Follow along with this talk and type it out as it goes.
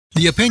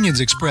The opinions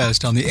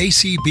expressed on the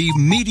ACB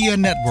Media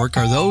Network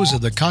are those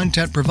of the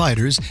content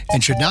providers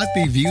and should not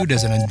be viewed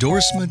as an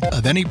endorsement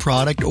of any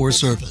product or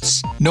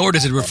service. Nor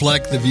does it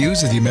reflect the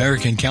views of the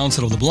American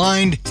Council of the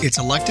Blind, its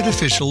elected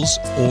officials,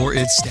 or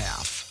its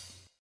staff.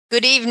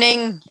 Good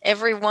evening,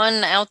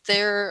 everyone out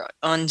there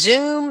on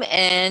Zoom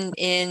and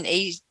in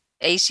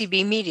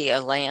ACB Media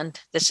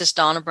Land. This is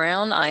Donna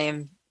Brown. I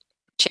am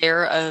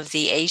chair of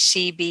the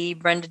ACB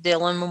Brenda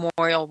Dillon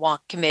Memorial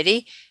Walk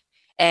Committee,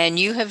 and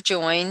you have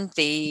joined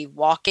the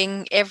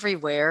Walking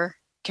Everywhere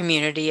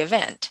community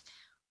event.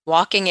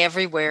 Walking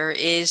Everywhere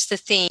is the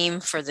theme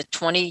for the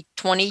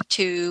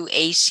 2022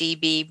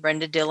 ACB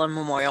Brenda Dillon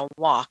Memorial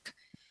Walk.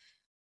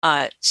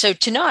 So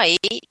tonight,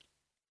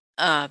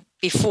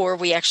 before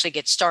we actually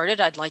get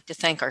started, I'd like to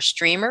thank our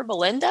streamer,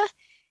 Belinda,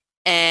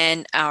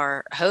 and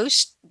our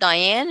host,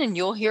 Diane, and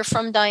you'll hear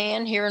from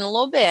Diane here in a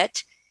little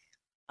bit.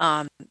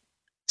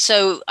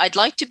 So I'd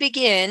like to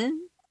begin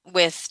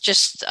with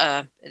just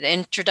an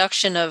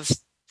introduction of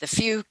the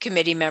few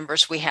committee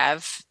members we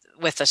have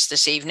with us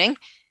this evening.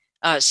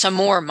 Some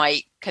more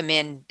might come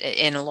in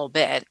a little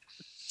bit.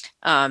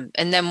 And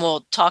then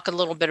we'll talk a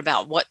little bit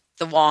about what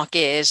the walk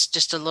is,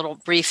 just a little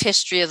brief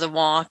history of the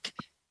walk.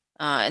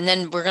 And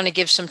then we're going to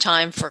give some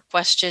time for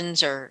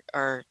questions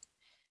or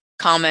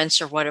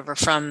comments or whatever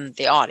from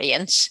the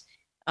audience.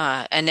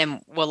 And then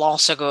we'll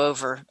also go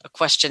over a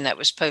question that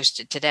was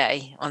posted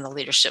today on the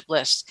leadership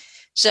list.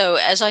 So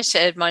as I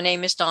said, my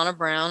name is Donna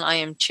Brown. I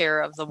am chair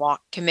of the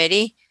Walk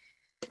Committee,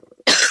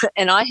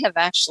 and I have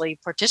actually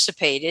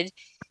participated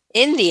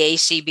in the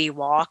ACB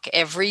Walk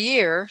every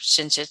year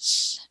since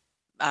its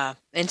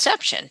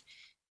inception.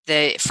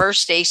 The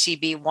first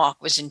ACB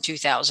Walk was in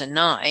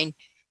 2009,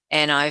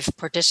 and I've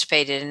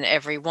participated in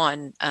every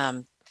one.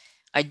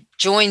 I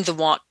joined the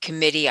Walk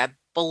Committee, I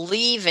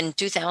believe, in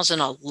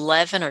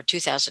 2011 or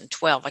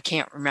 2012. I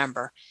can't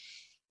remember.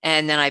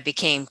 And then I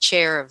became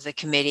chair of the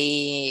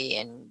committee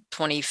in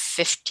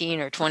 2015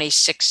 or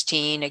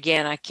 2016.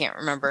 Again, I can't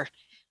remember.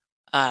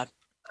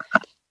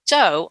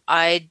 So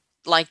I'd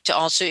like to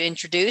also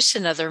introduce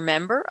another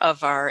member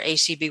of our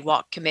ACB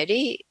Walk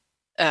Committee,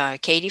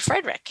 Katie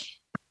Frederick.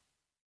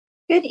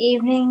 Good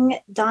evening,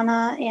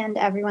 Donna and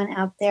everyone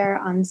out there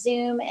on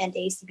Zoom and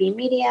ACB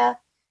Media.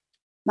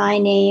 My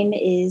name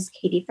is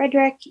Katie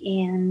Frederick,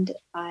 and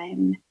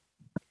I'm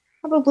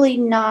probably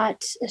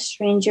not a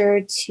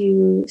stranger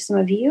to some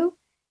of you.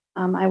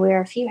 I wear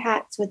a few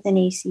hats within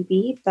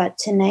ACB, but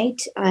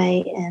tonight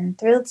I am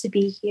thrilled to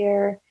be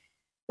here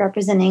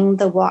representing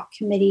the Walk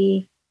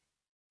Committee.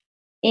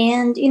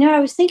 And,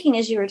 I was thinking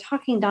as you were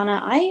talking, Donna,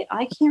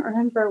 I can't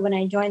remember when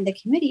I joined the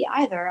committee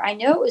either. I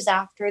know it was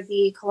after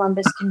the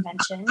Columbus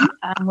Convention,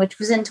 which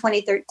was in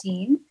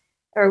 2013,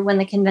 or when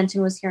the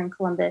convention was here in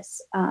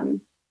Columbus.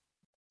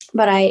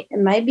 But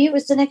maybe it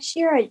was the next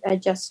year. I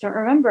just don't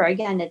remember.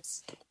 Again,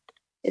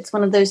 it's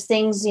one of those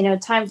things,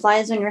 time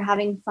flies when you're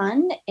having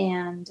fun.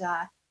 And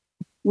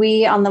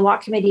we on the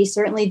Walk Committee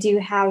certainly do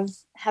have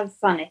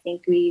fun. I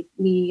think we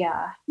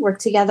work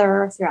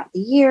together throughout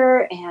the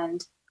year,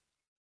 and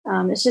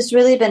it's just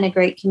really been a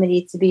great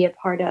committee to be a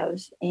part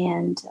of.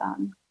 And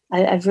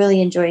I've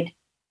really enjoyed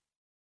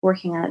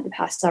working on it the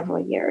past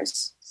several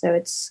years. So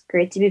it's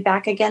great to be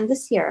back again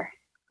this year.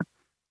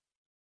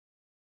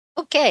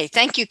 Okay,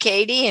 thank you,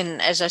 Katie.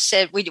 And as I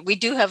said, we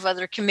do have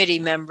other committee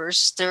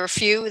members. There are a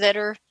few that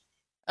are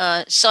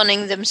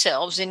sunning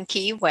themselves in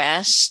Key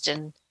West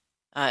and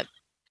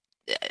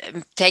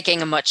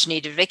taking a much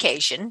needed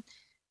vacation.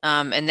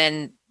 And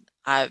then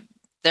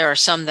there are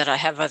some that I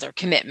have other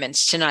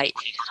commitments tonight.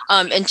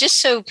 And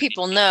just so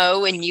people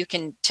know, and you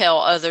can tell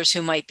others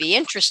who might be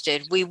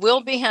interested, we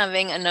will be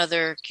having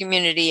another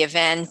community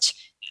event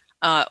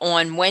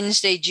on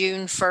Wednesday,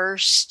 June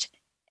 1st.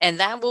 And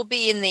that will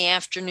be in the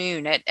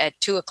afternoon at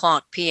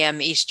 2:00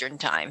 p.m. Eastern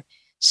time.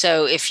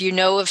 So if you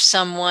know of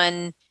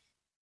someone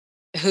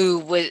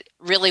who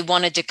really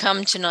wanted to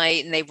come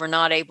tonight and they were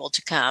not able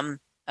to come,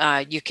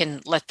 you can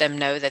let them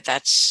know that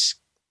that's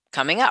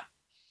coming up.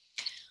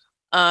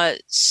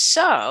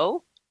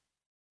 So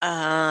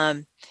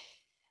I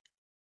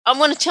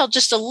want to tell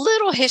just a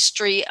little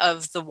history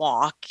of the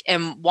walk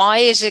and why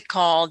is it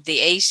called the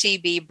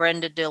ACB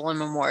Brenda Dillon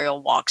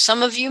Memorial Walk.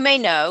 Some of you may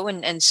know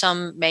and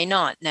some may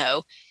not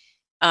know.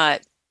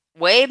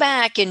 Way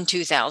back in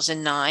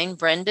 2009,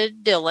 Brenda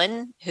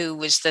Dillon, who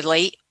was the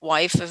late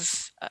wife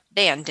of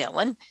Dan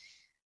Dillon,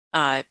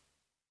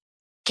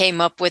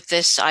 came up with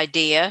this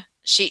idea.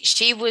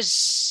 She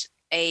was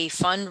a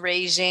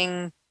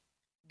fundraising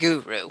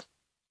guru.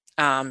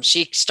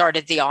 She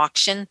started the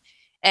auction,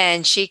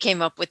 and she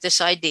came up with this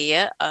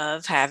idea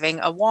of having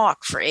a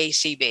walk for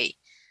ACB,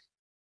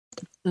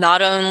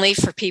 not only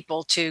for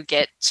people to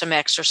get some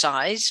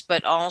exercise,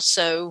 but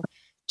also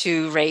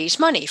to raise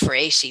money for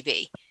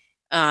ACB.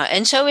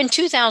 And so in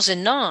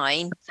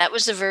 2009, that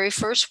was the very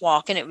first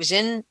walk, and it was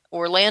in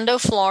Orlando,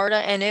 Florida,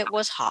 and it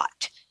was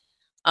hot.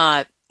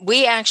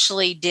 We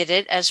actually did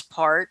it as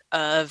part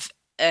of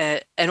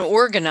an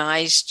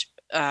organized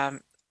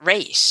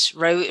race,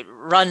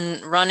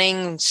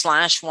 running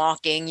 /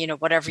 walking,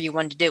 whatever you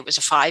wanted to do. It was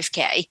a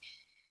 5K.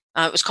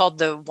 It was called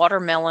the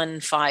Watermelon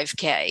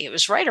 5K. It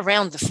was right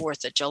around the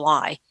 4th of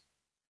July.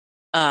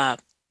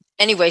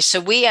 Anyway, so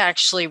we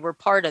actually were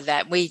part of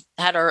that. We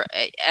had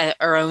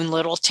our own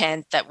little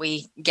tent that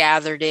we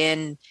gathered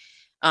in.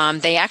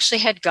 They actually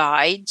had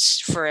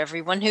guides for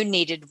everyone who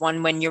needed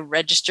one. When you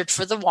registered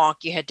for the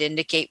walk, you had to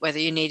indicate whether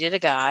you needed a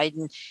guide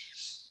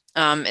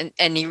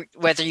and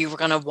whether you were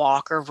going to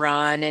walk or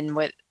run. And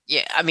what,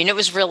 yeah, I mean, it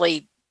was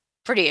really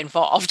pretty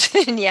involved.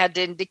 And you had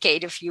to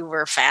indicate if you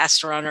were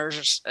fast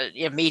runners,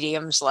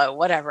 medium, slow,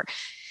 whatever.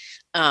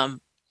 And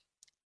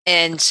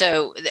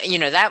so,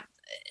 that,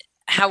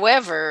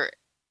 however,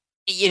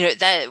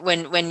 that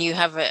when you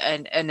have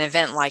an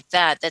event like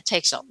that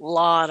takes a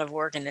lot of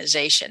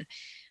organization.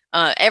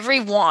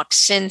 Every walk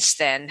since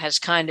then has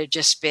kind of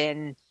just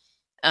been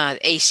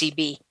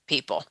ACB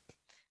people.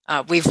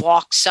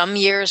 Some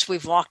years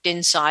we've walked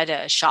inside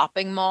a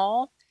shopping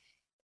mall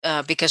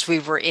because we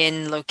were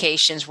in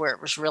locations where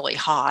it was really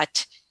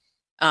hot.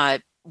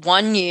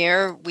 One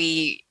year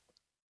we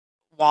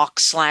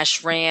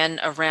walked/ran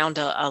around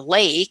a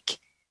lake.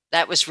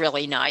 That was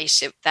really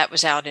nice. That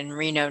was out in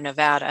Reno,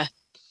 Nevada.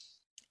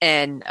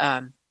 And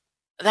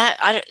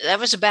that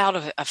was about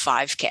a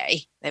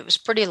 5K. It was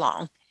pretty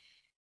long.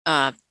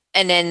 And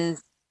then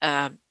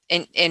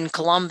in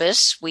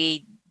Columbus,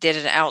 we did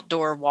an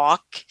outdoor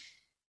walk,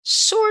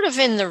 sort of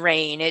in the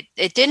rain.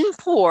 It didn't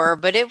pour,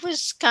 but it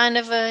was kind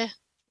of a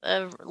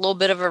little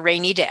bit of a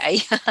rainy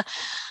day.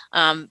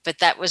 But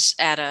that was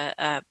at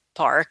a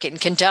park. In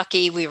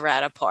Kentucky, we were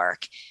at a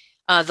park.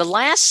 The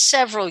last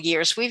several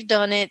years, we've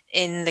done it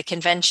in the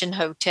convention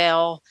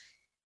hotel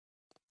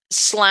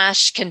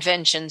 /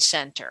 convention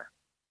center.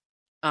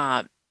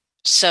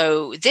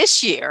 So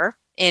this year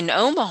in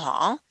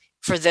Omaha,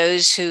 for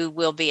those who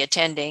will be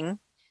attending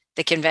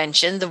the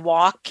convention, the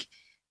walk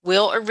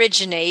will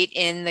originate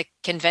in the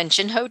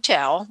convention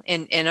hotel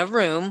in a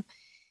room.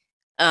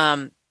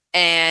 And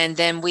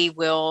then we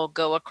will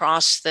go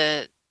across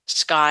the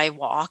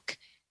skywalk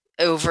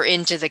over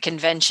into the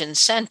convention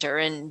center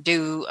and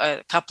do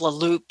a couple of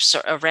loops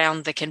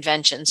around the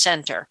convention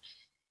center.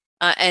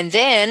 And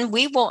then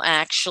we will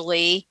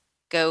actually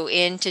go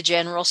into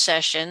general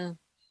session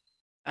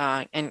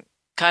and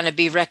kind of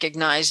be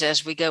recognized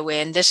as we go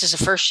in. This is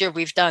the first year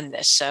we've done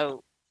this,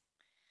 so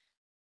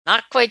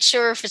not quite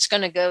sure if it's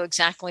going to go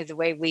exactly the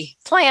way we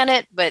plan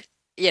it, but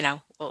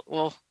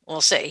we'll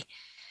see.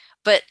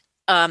 But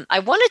I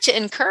wanted to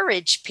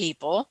encourage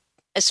people,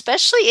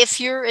 especially if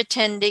you're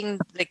attending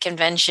the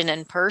convention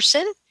in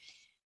person,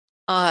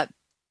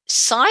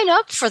 sign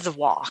up for the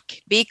walk,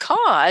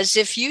 because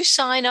if you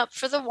sign up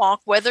for the walk,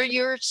 whether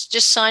you're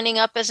just signing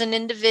up as an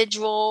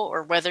individual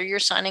or whether you're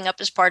signing up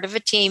as part of a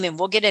team, and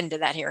we'll get into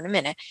that here in a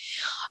minute,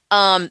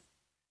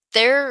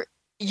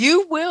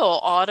 you will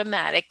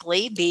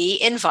automatically be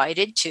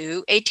invited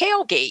to a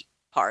tailgate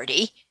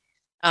party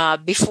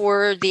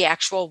before the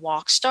actual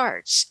walk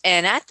starts.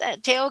 And at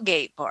that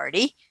tailgate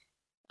party,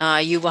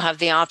 you will have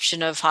the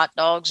option of hot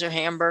dogs or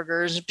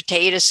hamburgers,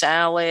 potato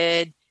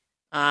salad,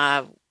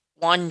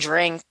 one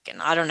drink, and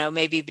I don't know,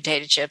 maybe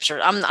potato chips, or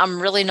I'm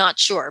really not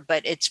sure,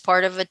 but it's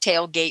part of a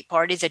tailgate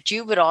party that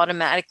you would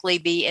automatically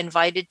be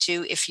invited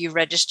to if you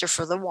register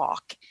for the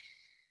walk.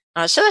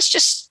 So that's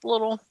just a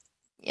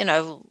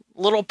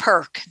little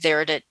perk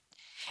there.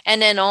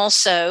 And then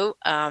also,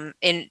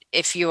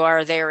 if you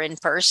are there in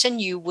person,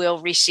 you will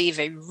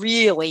receive a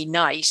really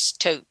nice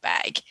tote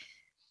bag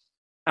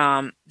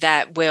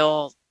that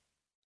will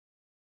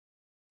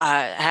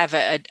have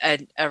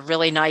a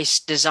really nice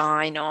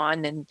design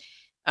on. And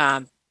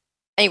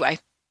anyway,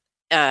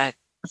 and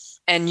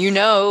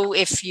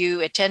if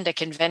you attend a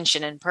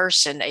convention in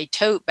person, a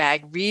tote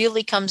bag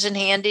really comes in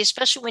handy,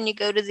 especially when you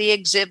go to the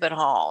exhibit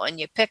hall and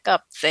you pick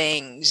up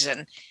things.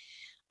 And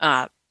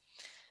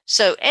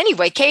so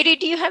anyway, Katie,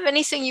 do you have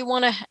anything you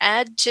want to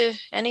add to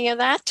any of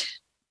that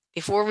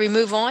before we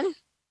move on?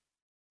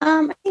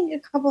 I think a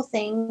couple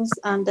things.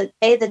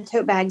 The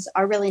tote bags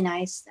are really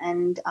nice,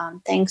 and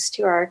thanks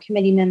to our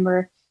committee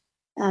member,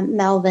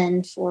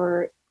 Melvin,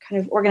 for kind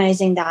of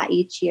organizing that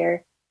each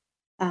year.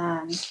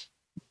 I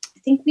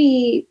think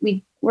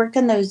we worked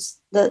on those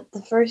the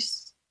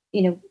first,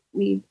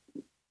 we've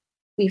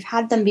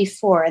had them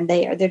before, and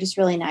they're just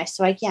really nice.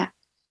 So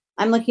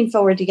I'm looking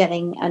forward to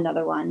getting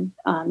another one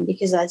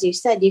because, as you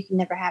said, you can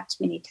never have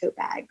too many tote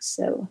bags.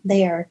 So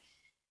they are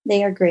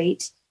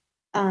great.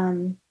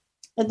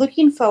 I'm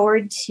looking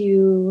forward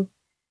to,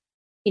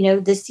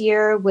 this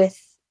year with,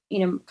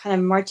 kind of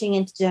marching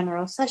into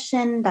general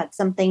session. That's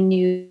something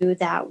new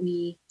that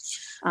we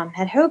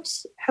had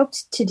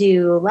hoped to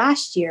do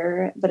last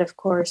year, but of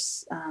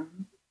course,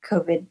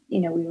 COVID,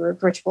 we were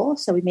virtual,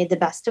 so we made the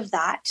best of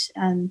that.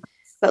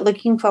 But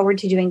looking forward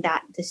to doing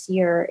that this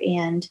year,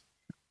 and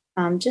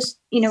just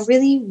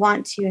really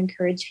want to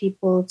encourage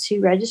people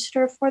to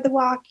register for the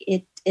walk.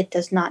 It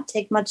does not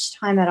take much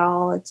time at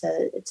all. It's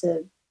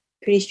a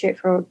pretty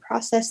straightforward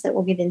process that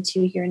we'll get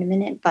into here in a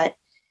minute, but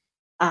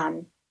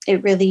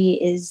it really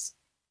is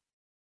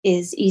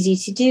easy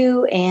to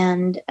do,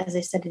 and as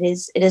I said, it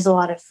is a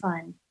lot of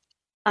fun.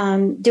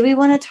 Do we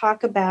want to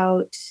talk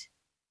about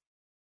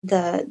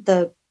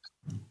the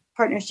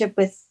partnership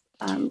with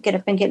Get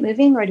Up and Get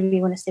Moving, or do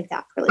we want to save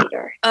that for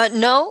later?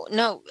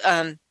 No.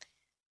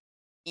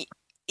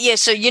 Yeah.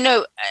 So,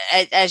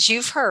 as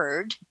you've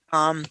heard,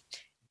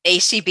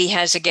 ACB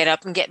has a Get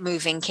Up and Get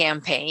Moving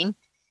campaign.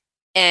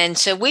 And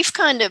so we've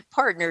kind of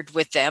partnered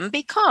with them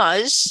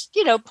because,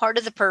 part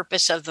of the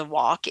purpose of the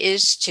walk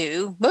is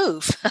to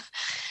move.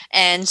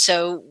 And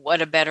so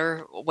what a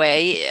better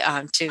way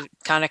to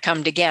kind of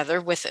come together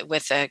with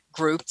a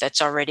group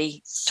that's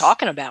already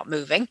talking about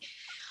moving.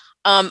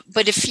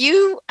 But if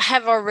you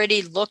have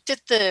already looked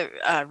at the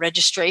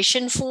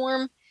registration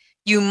form,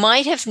 you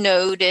might have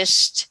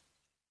noticed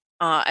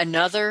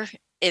another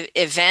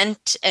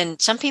event, and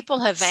some people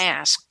have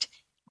asked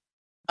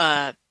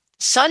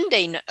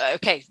Sunday.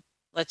 Okay,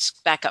 let's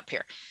back up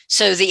here.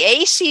 So the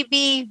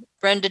ACB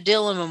Brenda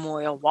Dillon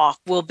Memorial Walk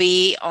will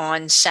be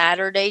on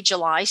Saturday,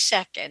 July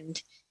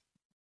 2nd,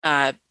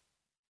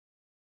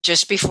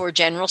 just before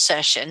general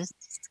session.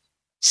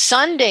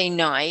 Sunday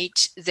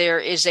night, there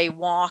is a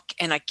walk,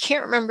 and I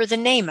can't remember the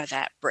name of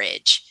that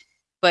bridge,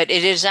 but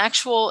it is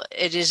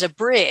a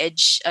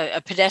bridge,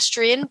 a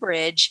pedestrian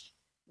bridge,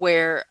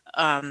 where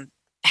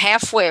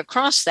halfway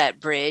across that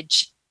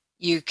bridge,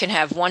 you can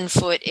have 1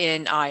 foot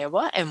in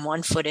Iowa and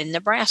 1 foot in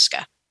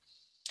Nebraska.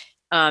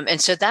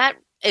 And so that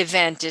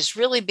event is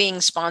really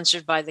being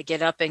sponsored by the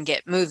Get Up and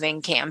Get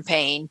Moving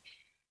campaign.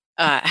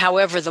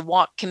 However, the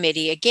walk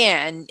committee,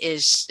 again,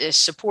 is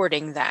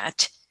supporting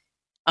that.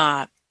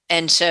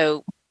 And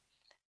so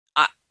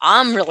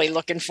I'm really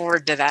looking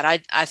forward to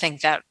that. I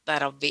think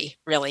that'll be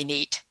really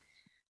neat.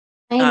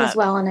 I am as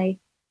well, and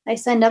I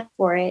signed up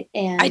for it,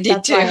 and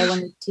that's why I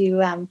wanted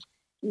to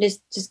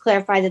just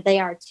clarify that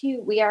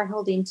we are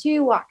holding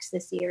 2 walks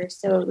this year,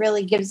 so it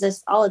really gives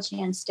us all a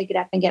chance to get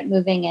up and get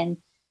moving. And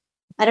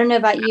I don't know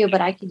about you,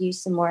 but I could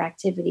use some more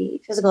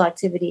physical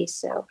activity,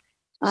 so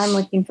I'm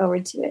looking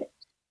forward to it.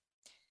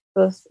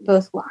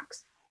 Both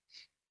walks.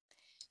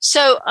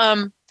 So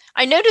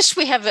I noticed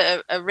we have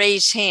a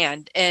raised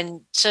hand,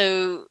 and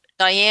so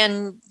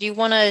Diane, do you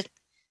want to?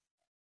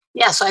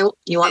 Yes,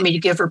 you want me to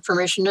give her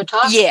permission to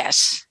talk?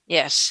 Yes.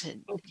 Okay.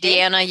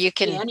 Deanna, you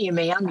can. Deanna, you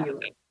may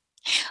unmute.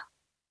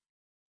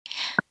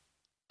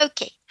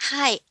 Okay.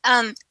 Hi.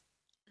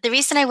 The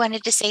reason I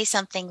wanted to say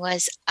something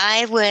was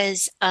I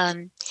was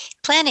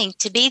planning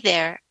to be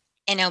there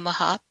in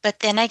Omaha,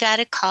 but then I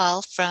got a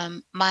call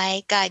from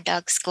my guide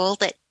dog school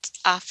that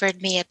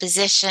offered me a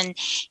position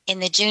in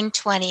the June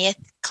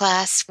 20th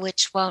class,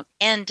 which won't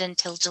end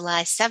until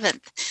July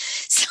 7th.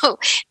 So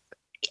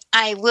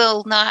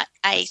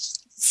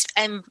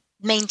I'm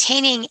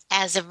maintaining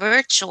as a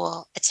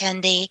virtual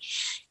attendee,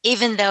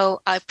 even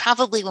though I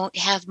probably won't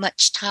have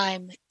much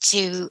time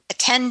to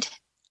attend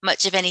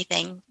much of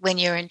anything. When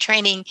you're in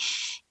training,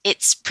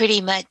 it's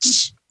pretty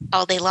much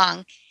all day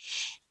long.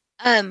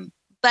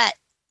 But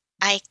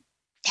I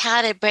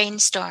had a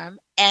brainstorm,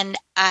 and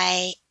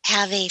I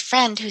have a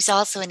friend who's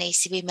also an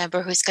ACB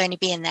member who's going to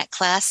be in that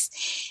class,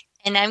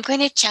 and I'm going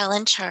to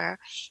challenge her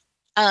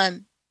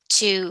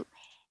to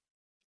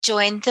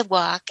join the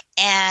walk,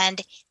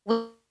 and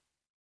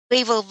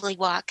we will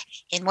walk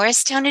in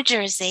Morristown, New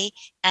Jersey,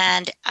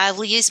 and I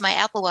will use my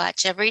Apple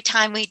Watch every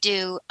time we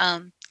do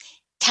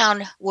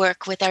town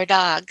work with our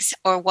dogs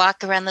or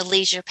walk around the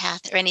leisure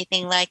path or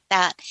anything like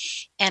that,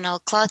 and I'll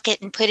clock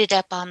it and put it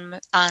up on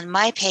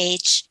my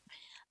page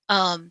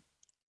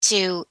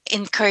to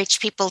encourage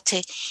people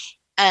to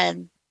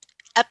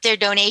up their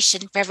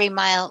donation for every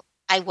mile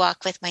I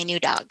walk with my new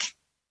dog.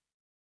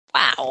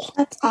 Wow,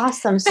 that's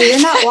awesome! So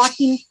you're not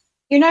walking.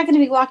 You're not going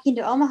to be walking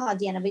to Omaha,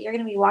 Deanna, but you're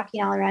going to be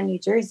walking all around New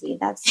Jersey.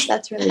 That's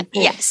really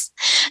cool. Yes.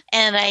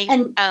 And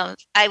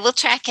I will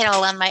track it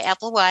all on my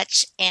Apple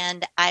Watch,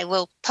 and I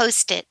will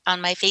post it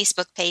on my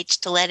Facebook page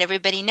to let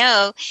everybody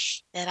know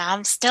that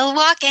I'm still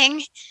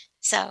walking.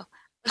 So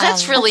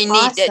that's really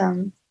neat.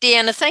 Awesome.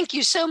 Deanna, thank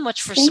you so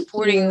much for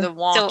supporting the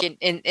walk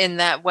in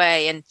that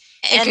way. And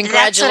congratulations.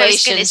 That's what I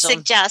was going to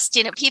suggest.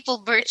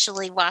 People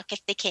virtually walk if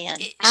they can.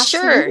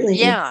 Absolutely.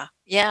 Sure.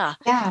 Yeah.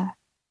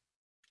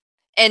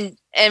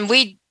 And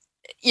we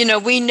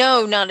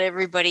know not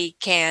everybody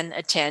can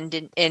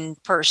attend in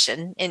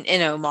person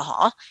in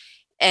Omaha.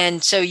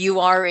 And so you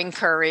are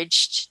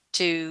encouraged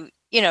to,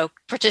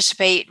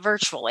 participate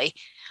virtually.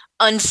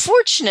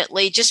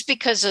 Unfortunately, just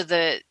because of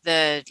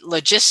the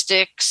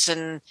logistics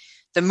and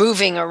the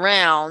moving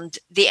around,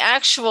 the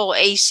actual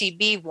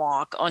ACB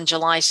walk on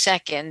July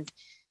 2nd,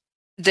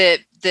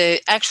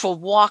 the actual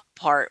walk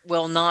part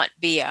will not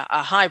be a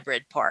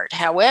hybrid part.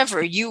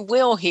 However, you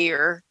will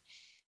hear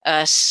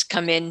us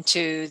come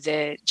into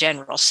the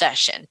general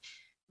session,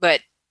 but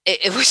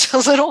it was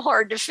a little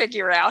hard to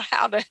figure out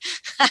how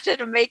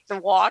to make the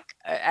walk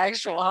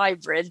actual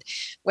hybrid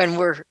when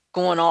we're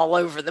going all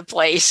over the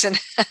place. And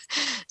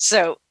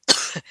so,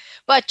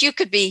 but you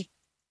could be,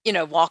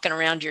 walking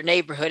around your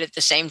neighborhood at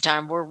the same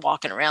time we're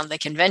walking around the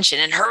convention,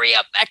 and hurry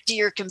up back to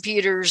your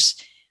computers.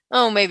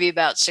 Maybe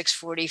about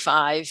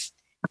 6:45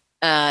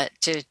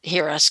 to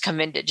hear us come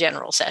into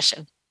general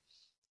session.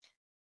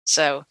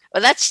 So,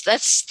 well, that's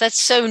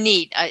so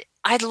neat.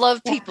 I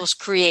love people's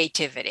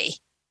creativity.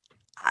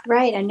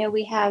 Right. I know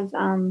we have,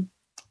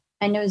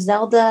 I know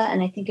Zelda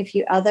and I think a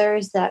few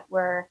others that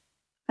were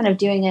kind of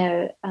doing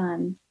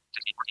an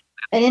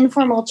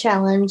informal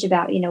challenge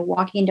about,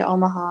 walking to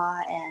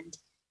Omaha. And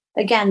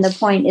again, the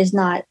point is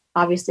not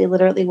obviously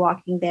literally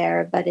walking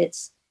there, but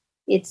it's,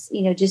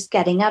 just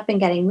getting up and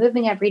getting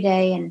moving every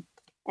day,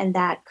 and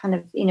that kind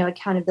of,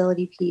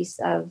 accountability piece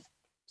of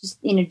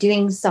just,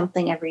 doing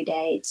something every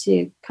day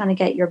to kind of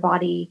get your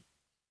body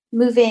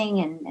moving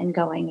and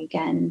going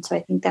again. So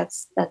I think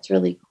that's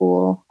really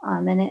cool.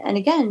 And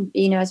again,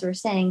 as we're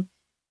saying,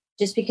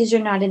 just because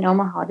you're not in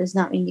Omaha does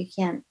not mean you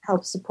can't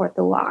help support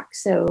the walk.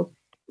 So,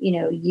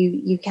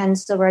 you can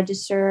still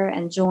register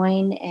and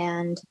join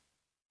and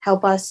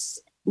help us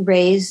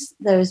raise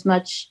those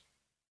much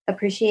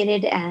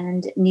appreciated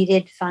and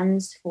needed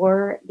funds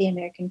for the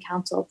American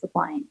Council of the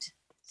Blind.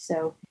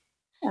 So,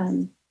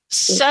 it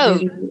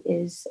really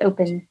is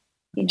open.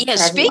 Yeah.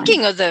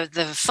 Speaking of the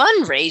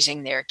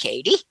fundraising there,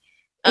 Katie,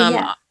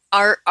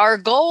 our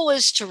goal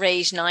is to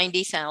raise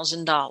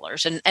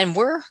 $90,000, and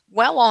we're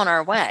well on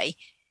our way.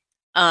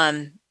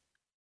 And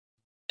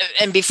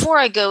before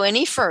I go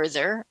any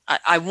further,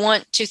 I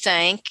want to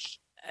thank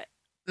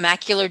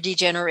Macular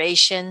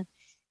Degeneration.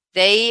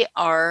 They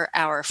are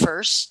our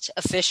first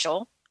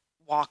official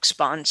walk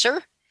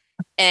sponsor,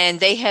 and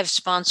they have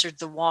sponsored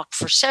the walk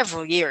for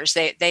several years.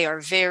 They are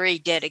very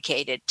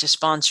dedicated to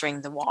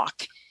sponsoring the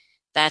walk.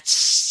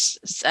 That's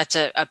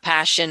a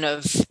passion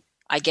of,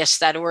 I guess,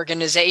 that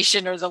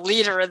organization or the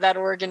leader of that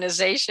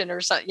organization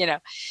or something,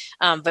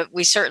 but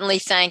we certainly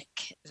thank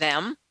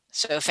them.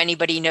 So if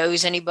anybody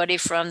knows anybody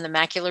from the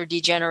Macular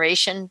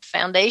Degeneration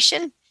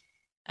Foundation,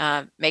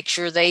 make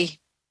sure they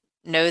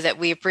know that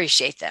we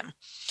appreciate them.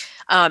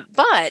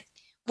 But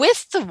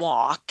with the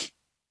walk,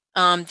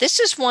 this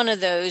is one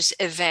of those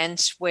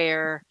events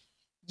where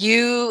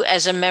you,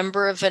 as a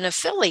member of an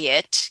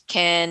affiliate,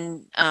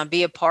 can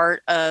be a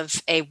part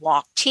of a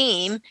walk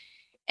team,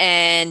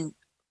 and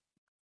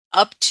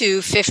up to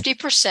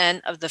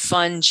 50% of the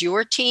funds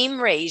your team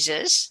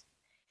raises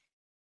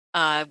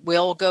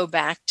will go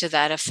back to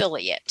that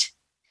affiliate.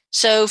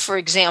 So, for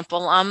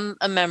example, I'm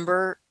a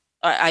member.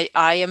 I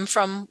am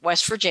from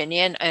West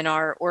Virginia, and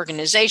our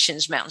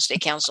organization's Mountain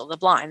State Council of the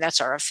Blind. That's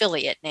our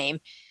affiliate name.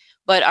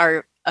 But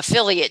our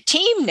affiliate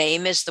team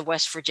name is the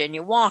West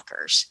Virginia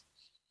Walkers.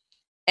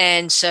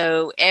 And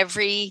so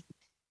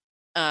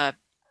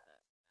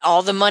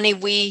all the money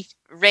we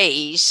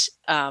raise,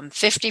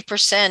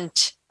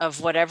 50%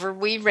 of whatever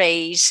we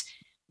raise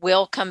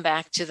will come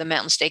back to the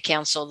Mountain State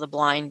Council of the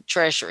Blind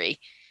Treasury.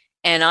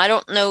 And I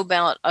don't know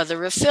about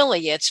other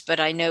affiliates, but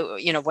I know,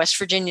 West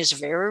Virginia is a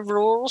very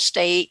rural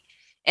state,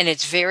 and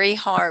it's very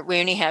hard. We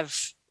only have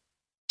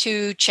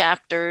 2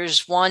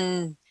 chapters,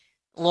 one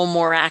a little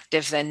more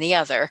active than the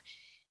other.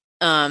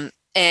 And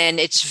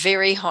it's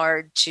very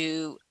hard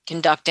to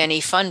conduct any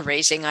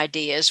fundraising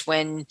ideas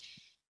when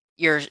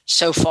you're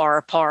so far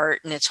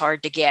apart, and it's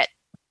hard to get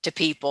to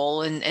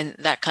people and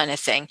that kind of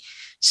thing.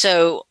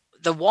 So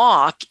the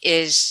walk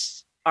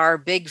is our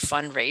big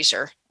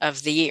fundraiser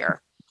of the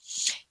year.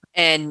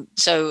 And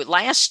so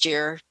last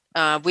year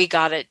we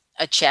got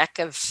a check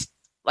of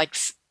like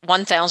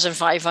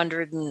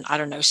 $1,500 and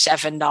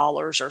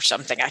 $7 or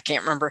something. I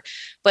can't remember,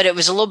 but it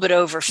was a little bit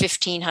over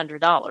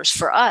 $1,500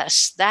 for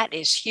us. That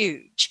is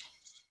huge.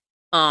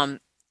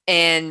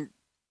 And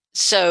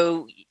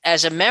so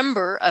as a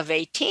member of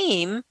a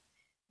team,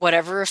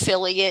 whatever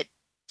affiliate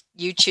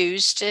you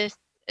choose a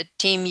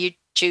team you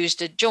choose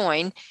to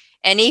join,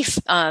 any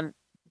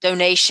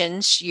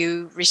donations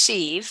you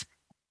receive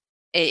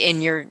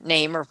in your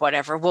name or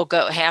whatever will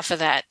go,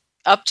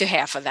 up to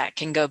half of that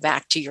can go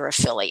back to your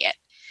affiliate.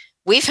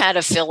 We've had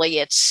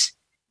affiliates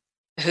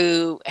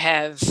who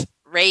have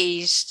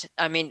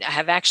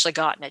have actually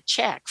gotten a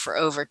check for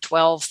over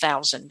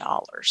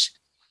 $12,000.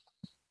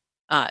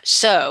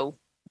 So,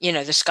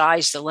 the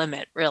sky's the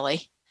limit,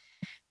 really.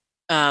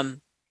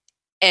 And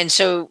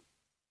so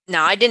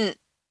now I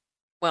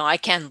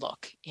can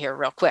look here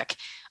real quick.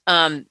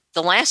 The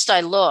last I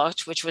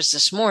looked, which was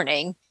this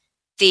morning,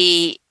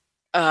 the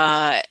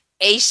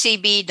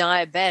ACB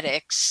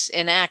Diabetics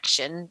in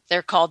action,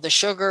 they're called the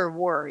Sugar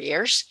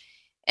Warriors,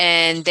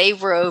 and they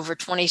were over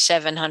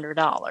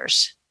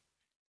 $2,700.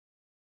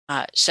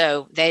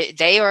 So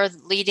they are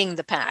leading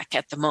the pack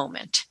at the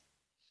moment.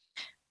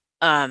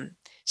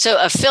 So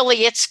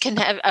affiliates can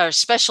have,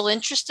 special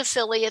interest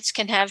affiliates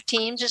can have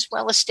teams as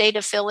well as state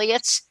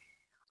affiliates.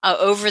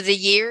 Over the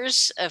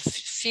years, a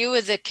few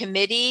of the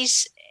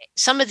committees,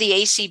 some of the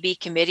ACB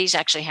committees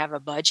actually have a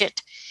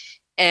budget.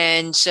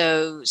 And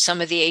so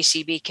some of the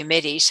ACB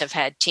committees have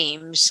had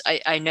teams.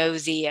 I know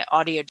the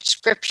audio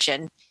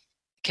description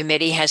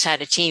committee has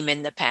had a team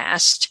in the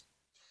past.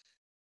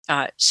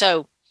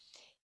 So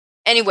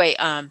anyway,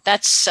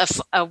 that's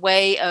a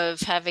way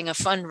of having a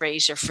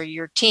fundraiser for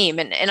your team.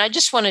 And I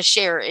just want to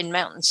share, in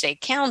Mountain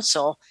State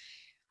Council,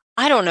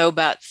 I don't know,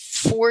 about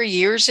 4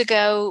 years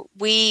ago,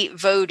 we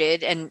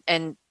voted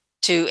and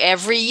to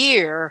every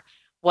year,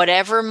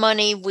 whatever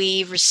money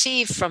we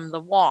receive from the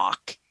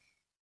walk,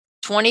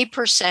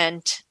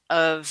 20%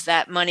 of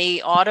that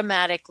money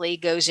automatically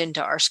goes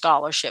into our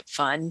scholarship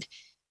fund.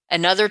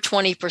 Another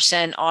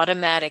 20%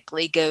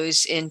 automatically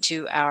goes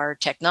into our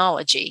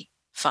technology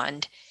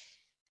fund.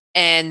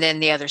 And then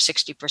the other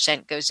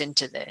 60% goes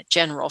into the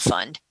general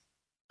fund.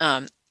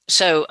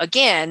 So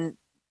again,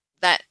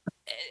 that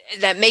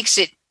makes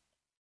it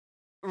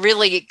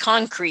really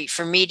concrete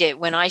for me to,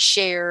 when I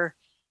send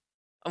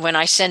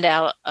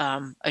out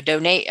a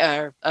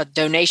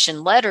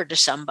donation letter to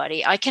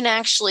somebody, I can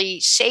actually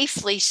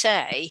safely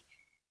say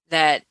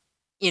that,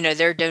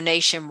 their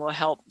donation will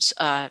help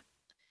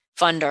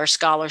fund our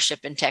scholarship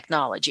and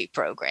technology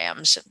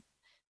programs and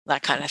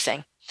that kind of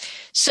thing.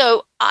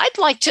 So I'd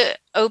like to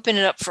open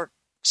it up for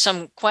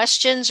some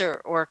questions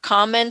or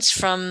comments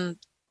from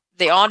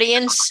the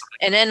audience,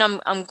 and then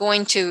I'm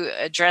going to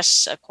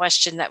address a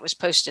question that was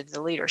posted to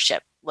the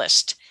leadership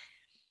list.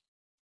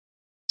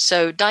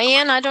 So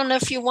Diane, I don't know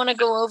if you want to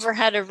go over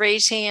how to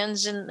raise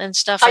hands and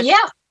stuff.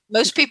 Yeah.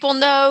 Most people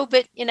know,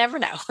 but you never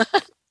know.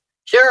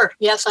 Sure.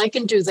 Yes, I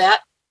can do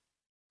that.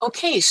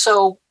 Okay,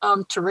 so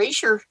to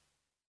raise your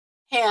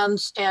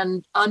hands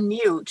and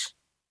unmute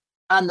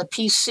on the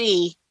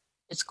PC,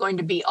 it's going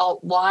to be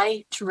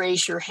Alt-Y to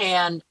raise your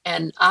hand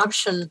and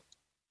Option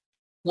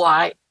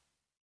Y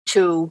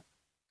to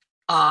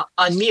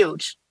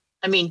unmute.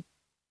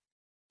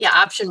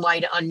 Option Y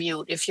to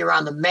unmute if you're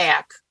on the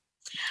Mac.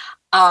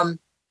 And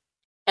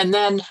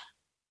then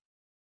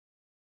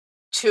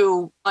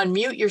to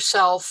unmute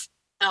yourself,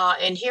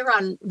 and here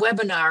on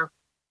webinar,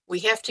 we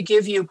have to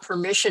give you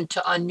permission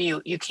to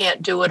unmute. You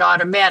can't do it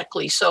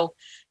automatically. So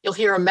you'll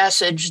hear a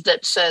message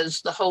that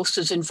says the host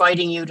is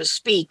inviting you to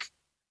speak.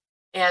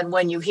 And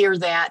when you hear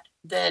that,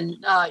 then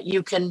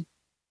you can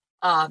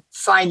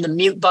find the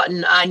mute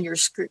button on your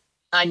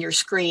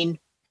screen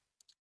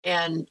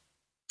and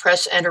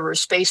press enter or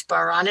space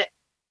bar on it.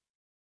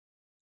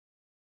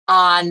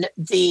 On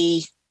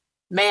the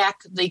Mac,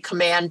 the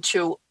command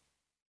to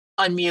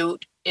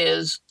unmute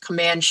is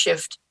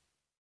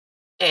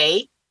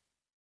Command-Shift-A.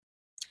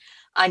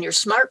 On your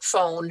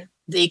smartphone,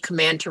 the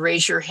command to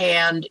raise your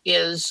hand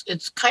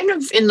it's kind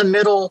of in the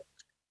middle,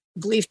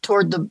 I believe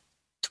toward the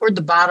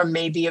bottom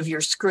maybe of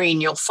your screen.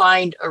 You'll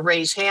find a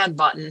raise hand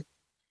button,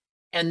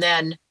 and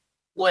then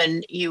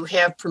when you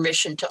have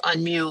permission to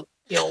unmute,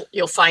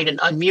 you'll find an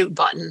unmute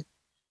button.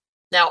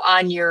 Now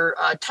on your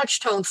touch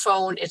tone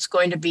phone, it's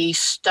going to be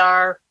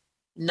 *9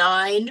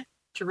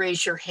 to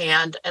raise your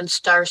hand and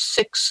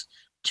 *6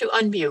 to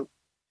unmute.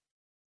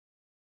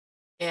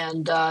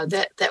 And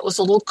that was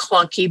a little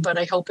clunky, but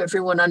I hope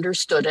everyone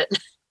understood it.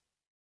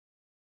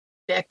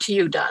 Back to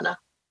you, Donna.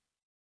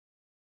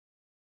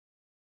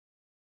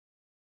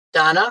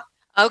 Donna?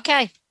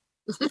 Okay.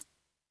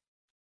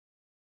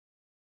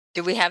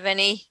 Do we have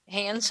any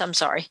hands? I'm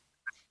sorry.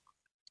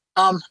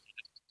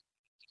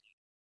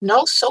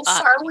 No, so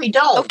far we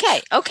don't.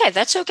 Okay,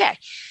 that's okay.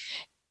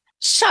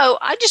 So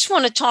I just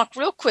want to talk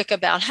real quick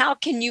about how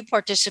can you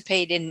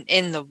participate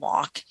in the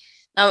walk.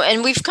 Now,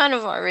 and we've kind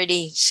of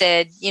already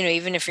said,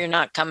 even if you're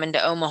not coming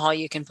to Omaha,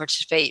 you can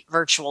participate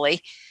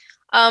virtually.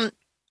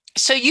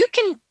 So you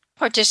can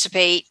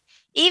participate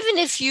even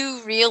if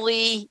you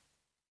really,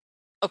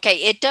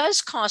 it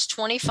does cost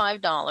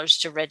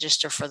 $25 to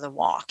register for the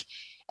walk.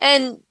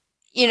 And,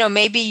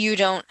 maybe you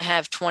don't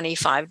have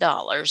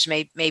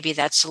 $25. Maybe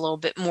that's a little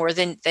bit more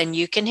than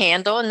you can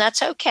handle, and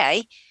that's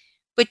okay.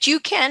 But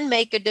you can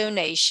make a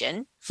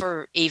donation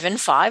for even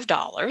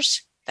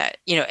 $5. That,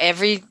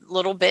 every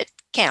little bit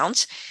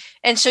counts.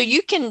 And so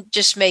you can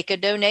just make a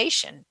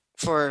donation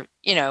for,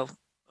 $5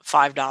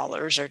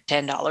 or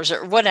 $10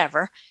 or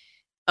whatever.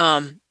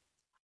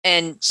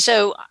 And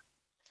so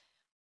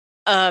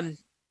I'm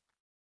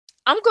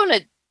going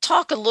to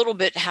talk a little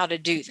bit how to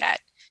do that.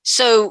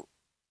 So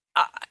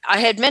I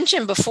had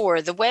mentioned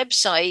before the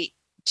website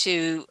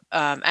to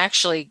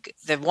actually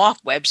the walk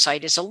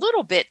website is a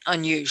little bit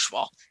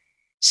unusual.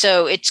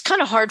 So it's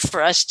kind of hard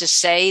for us to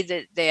say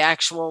that the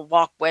actual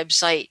walk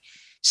website.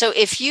 So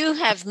if you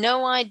have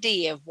no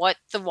idea what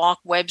the walk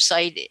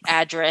website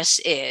address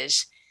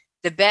is,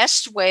 the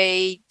best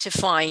way to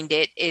find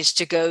it is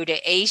to go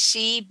to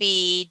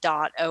acb.org.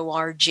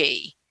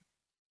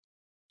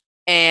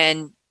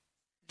 And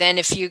then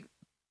if you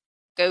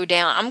go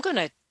down, I'm going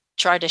to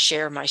try to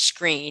share my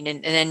screen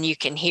and then you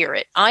can hear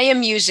it. I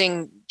am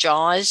using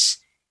JAWS,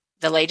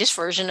 the latest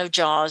version of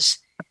JAWS.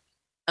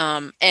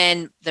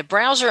 And the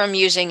browser I'm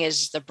using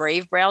is the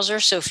Brave browser.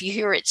 So if you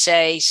hear it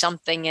say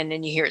something and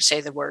then you hear it say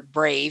the word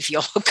Brave,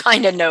 you'll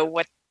kind of know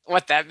what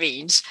that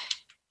means.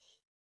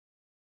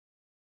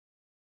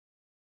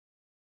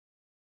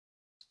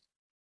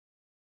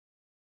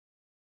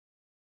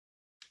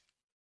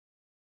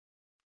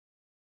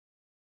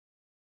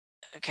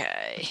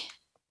 Okay.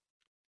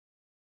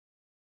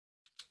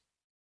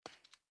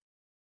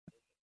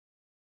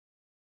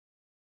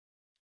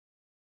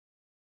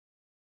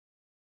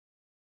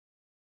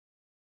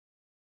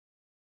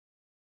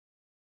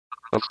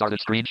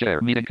 Started screen share,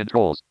 meeting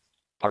controls.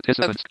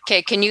 Participants.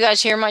 Okay, can you guys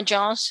hear my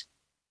JAWS?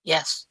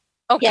 Yes.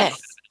 Okay.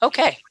 Yes.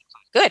 Okay,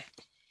 good.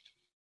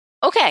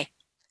 Okay,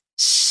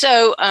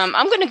 So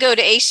I'm going to go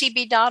to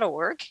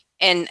acb.org.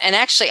 And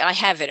actually, I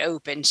have it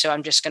open, so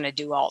I'm just going to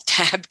do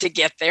Alt-Tab to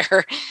get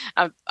there.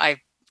 I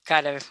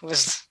kind of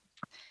was...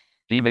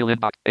 Email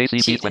inbox,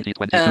 ACB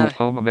 2022,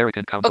 Home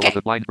American Council of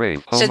the Blind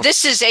Brave. So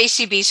this is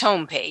ACB's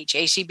homepage,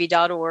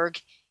 acb.org,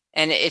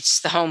 and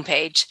it's the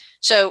homepage.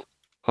 So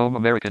Home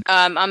American.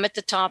 I'm at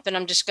the top, and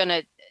I'm just going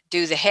to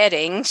do the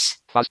headings.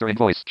 Fostering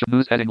voice,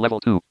 news heading level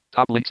 2,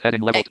 top links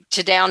heading level 2.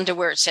 To down to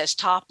where it says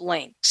top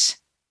links.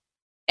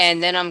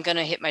 And then I'm going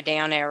to hit my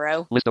down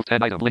arrow. List of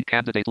 10 items. Link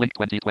candidate. Link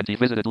 2020.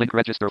 Visited. Link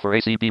register for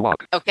ACB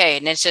Walk. Okay.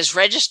 And it says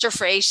register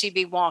for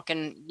ACB Walk.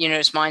 And you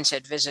notice mine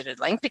said visited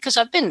link because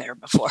I've been there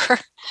before.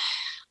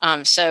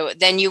 So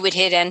then you would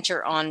hit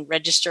enter on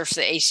register for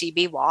the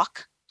ACB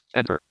Walk.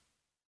 Enter.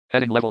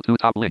 Heading level 2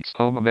 top links.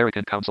 Home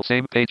American Council.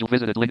 Same page.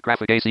 Visited link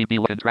graphic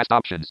ACB contrast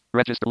options.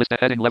 Register list.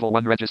 Heading level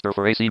 1 register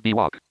for ACB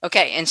Walk.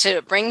 Okay. And so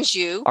it brings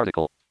you.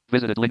 Article.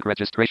 Visited link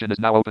registration is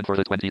now open for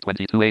the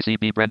 2022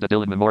 ACB Brenda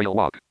Dillon Memorial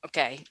Walk.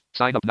 Okay.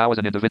 Sign up now as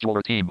an individual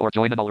or team or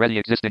join an already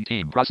existing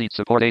team. Proceed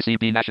support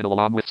ACB National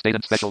along with state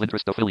and special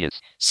interest affiliates.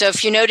 So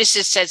if you notice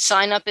it said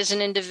sign up as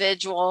an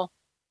individual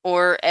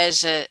or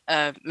as a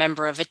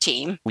member of a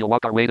team. We'll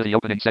walk our way to the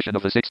opening session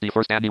of the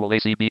 61st Annual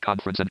ACB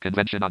Conference and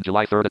Convention on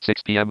July 3rd at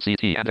 6 p.m.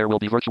 CT, and there will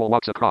be virtual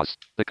walks across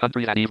the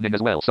country that evening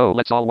as well. So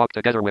let's all walk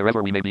together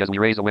wherever we may be as we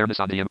raise awareness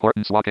on the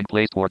importance walking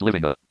plays toward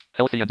living a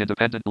healthy and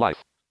independent life.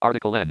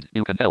 Article end.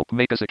 You can help.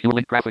 Make a secure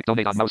link graphic.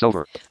 Donate on mouse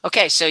over.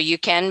 Okay, so you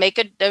can make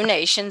a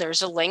donation.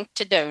 There's a link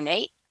to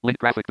donate. Link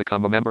graphic.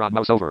 Become a member on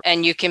mouse over.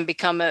 And you can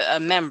become a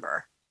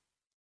member.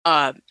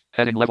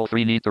 Heading level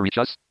 3 need to reach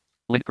us.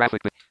 Link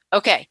graphic.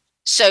 Okay,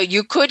 so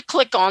you could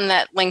click on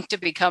that link to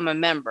become a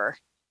member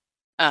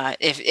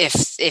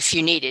if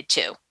you needed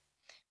to.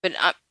 But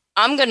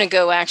I'm going to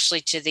go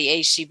actually to the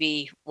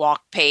ACB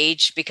Walk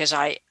page because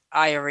I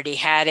already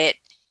had it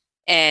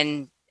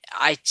and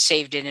I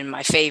saved it in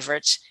my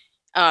favorites.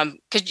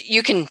 Because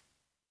you can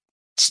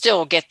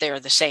still get there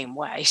the same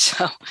way.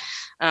 So,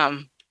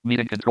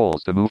 meeting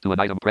controls to move to an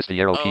item. Press the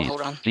arrow keys.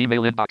 Hold on.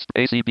 Gmail inbox.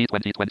 ACB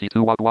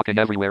 2022 Walk walking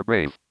everywhere.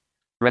 Brave.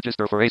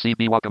 Register for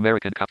ACB Walk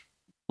American.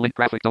 Link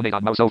graphic. Donate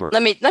on mouse over.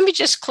 Let me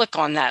just click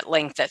on that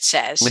link that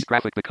says link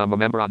graphic. Become a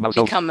member on mouse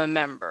over. Become a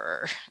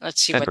member.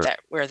 Let's see Enter.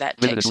 where that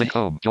Visited takes link me.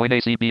 home. Join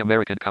ACB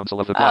American Council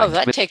of the Blind. Oh,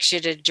 that takes you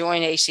to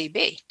join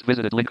ACB.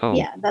 Visited link home.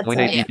 Yeah, that's join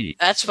right. ACB. Yeah,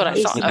 that's what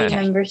I thought. ACB Okay.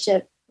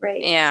 membership,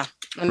 right? Yeah.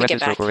 Let me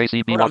get Register back. for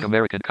ACB Hold Walk on.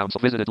 American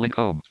Council. Visited link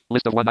home.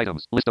 List of 1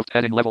 items. List of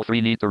heading level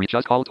 3 need to reach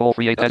us. Call toll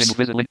free 8 heading.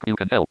 Visit link. You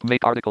can help.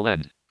 Make article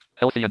end.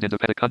 Healthy and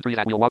independent country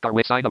that will walk our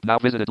way. Sign up now.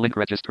 Visited link.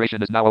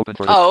 Registration is now open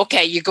for. Oh,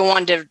 okay. You go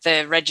on to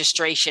the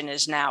registration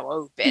is now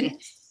open.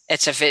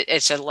 It's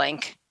a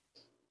link.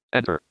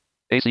 Enter.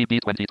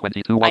 ACB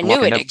 2022 Walk I knew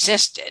walking it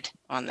existed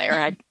on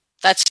there.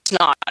 That's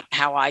not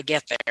how I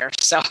get there.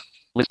 So.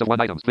 List of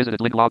 1 items. Visited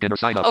link. Login or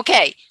sign up.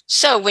 Okay,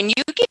 so when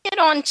you get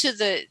onto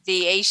the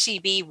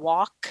ACB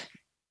Walk,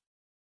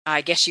 I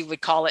guess you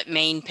would call it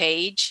main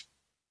page.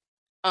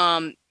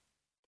 There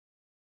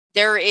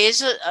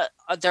is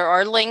there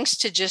are links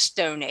to just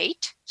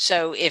donate.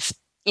 So if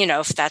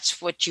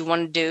that's what you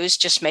want to do is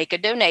just make a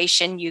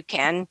donation, you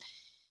can.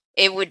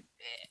 It would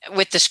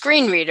with the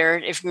screen reader.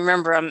 If you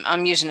remember,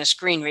 I'm using a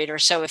screen reader.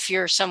 So if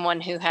you're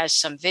someone who has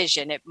some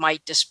vision, it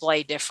might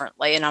display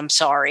differently. And I'm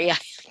sorry, I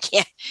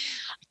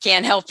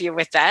can't help you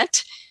with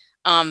that.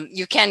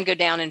 You can go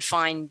down and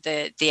find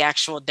the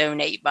actual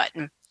donate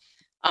button.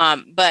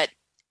 But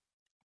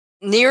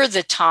near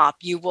the top,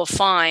 you will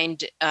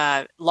find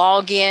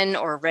log in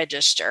or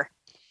register.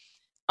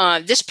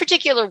 This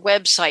particular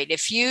website,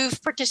 if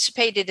you've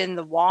participated in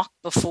the walk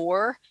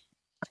before,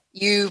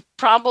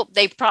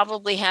 they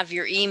probably have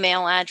your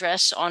email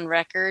address on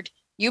record.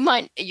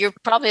 You're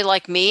probably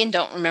like me and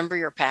don't remember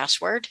your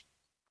password.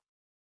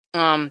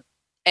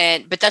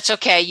 But that's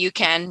okay. You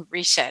can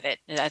reset it.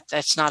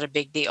 That's not a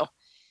big deal.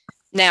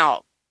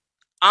 Now,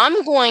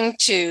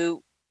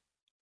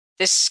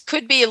 this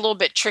could be a little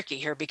bit tricky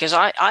here because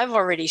I've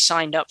already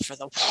signed up for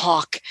the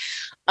walk.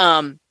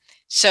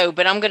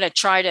 But I'm going to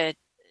try to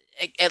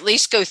at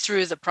least go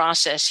through the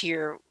process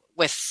here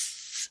with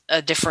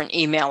a different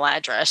email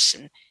address.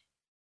 And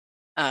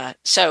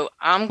so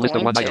I'm List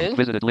of 1 item.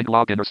 Visited link.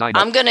 Login or sign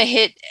up. I'm going to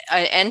hit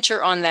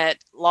enter on that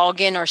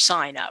login or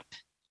sign up.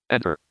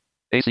 Enter.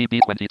 ACB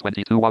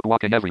 2022 Walk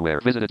walking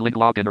everywhere. Visited link.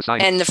 Login or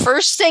sign up. And the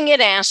first thing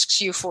it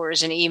asks you for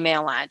is an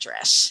email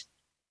address.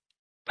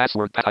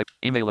 Password type.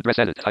 Email address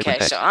edit. Type Okay, in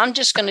text. so I'm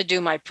just going to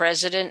do my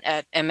president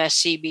at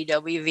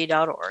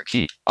mscbwv.org.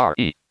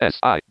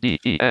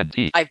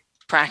 ERESIDENT. I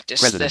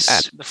practiced President this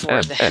at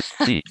before.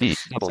 MSCB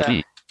double So-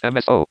 G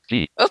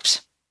MSOG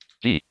Oops.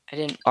 G I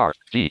didn't.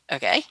 RG.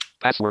 Okay.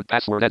 Password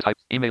edit. Type.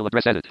 Email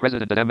address edit.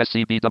 President at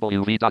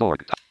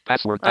mscbwv.org.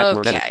 Password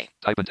edit. Okay.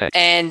 Type in text.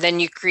 And then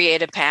you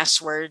create a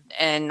password,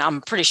 and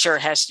I'm pretty sure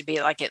it has to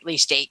be like at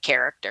least 8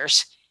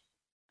 characters.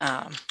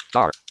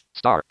 Star.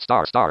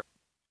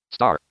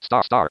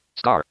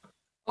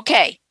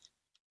 Okay.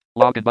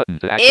 Login button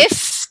to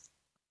access.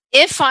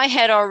 If I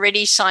had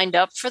already signed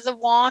up for the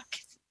walk,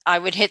 I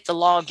would hit the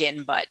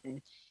login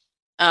button.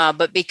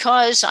 But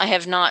because I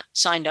have not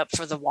signed up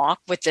for the walk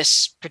with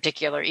this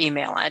particular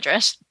email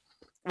address,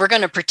 we're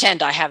going to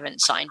pretend I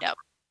haven't signed up.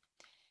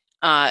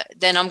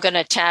 Then I'm going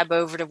to tab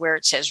over to where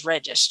it says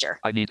register.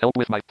 I need help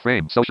with my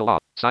frame. Social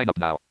op. Sign up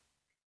now.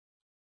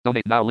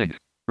 Donate now link.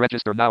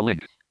 Register now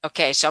link.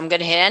 Okay, so I'm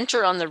going to hit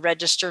enter on the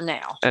register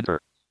now. Enter.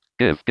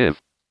 Give.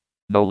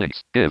 No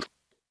links. Give.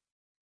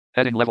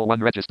 Heading level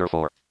 1 register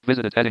for.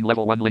 Visited heading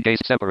level 1 link ace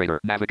separator.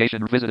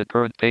 Navigation visited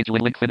current page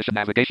link finish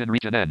navigation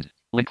region end.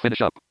 Link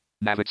finish up.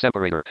 Navig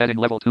separator. Heading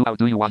level 2. How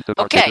do you want to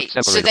participate?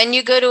 Okay, so then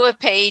you go to a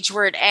page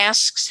where it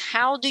asks,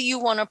 how do you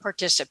want to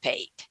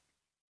participate?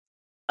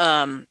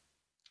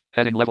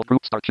 Heading level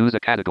group start. Choose a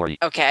category.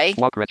 Okay.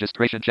 Walk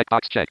registration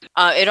checkbox checked.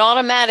 It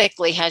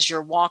automatically has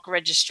your walk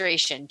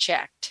registration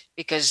checked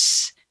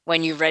because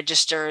when you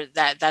register,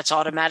 that's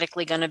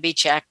automatically going to be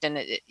checked,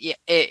 and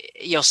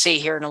you'll see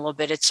here in a little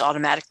bit it's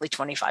automatically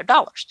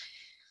 $25.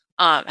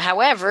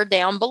 However,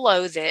 down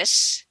below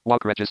this,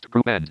 walk register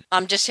group end.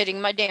 I'm just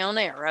hitting my down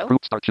arrow.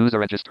 Group start. Choose a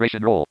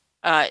registration role.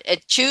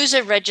 Choose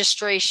a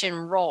registration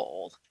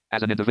role.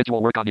 As an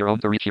individual, work on your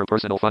own to reach your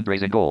personal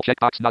fundraising goal.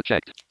 Checkbox not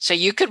checked. So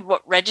you could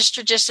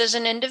register just as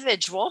an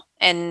individual,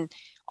 and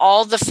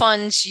all the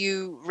funds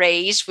you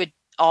raise would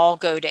all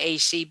go to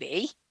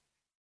ACB.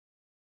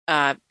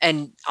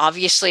 And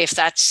obviously, if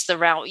that's the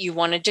route you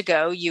wanted to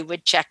go, you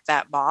would check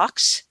that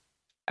box.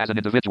 As an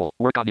individual,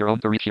 work on your own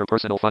to reach your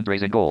personal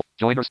fundraising goal.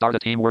 Join or start a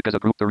team, work as a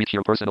group to reach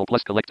your personal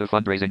plus collective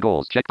fundraising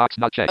goals. Checkbox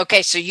not checked.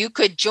 Okay, so you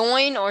could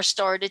join or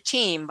start a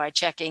team by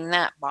checking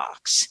that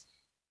box.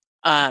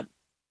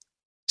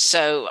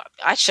 So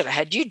I should have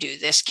had you do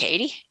this,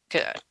 Katie.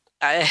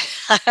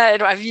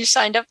 Have you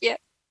signed up yet?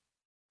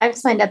 I've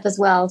signed up as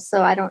well,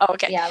 so I don't. Oh,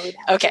 okay. Yeah.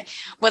 Okay.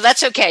 Well,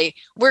 that's okay.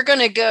 We're going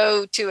to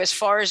go to as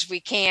far as we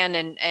can,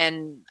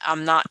 and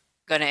I'm not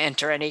going to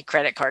enter any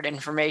credit card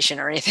information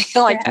or anything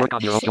like that. Work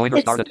on your own. Join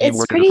or start a team.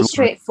 It's pretty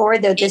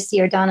straightforward though this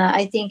year, Donna.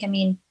 I think. I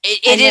mean,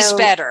 it is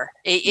better.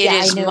 It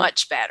is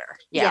much better.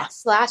 Yeah.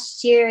 Yes.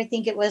 Last year, I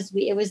think it was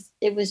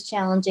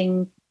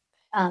challenging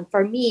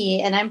for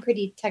me, and I'm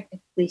pretty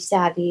technically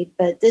savvy.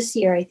 But this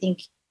year, I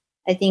think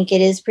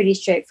it is pretty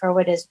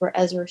straightforward as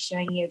we're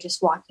showing you,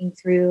 just walking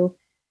through.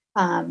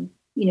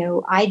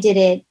 I did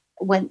it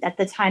at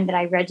the time that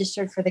I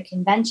registered for the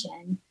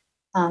convention.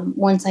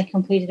 Once I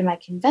completed my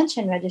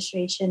convention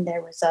registration,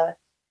 there was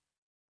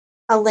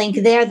a link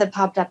there that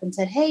popped up and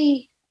said,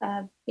 "Hey,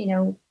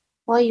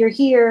 while you're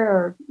here,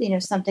 or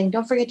something,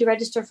 don't forget to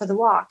register for the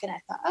walk." And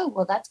I thought, "Oh,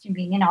 well, that's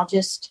convenient. I'll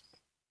just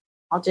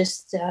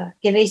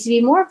give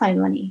ACB more of my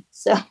money."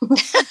 So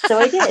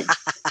I did.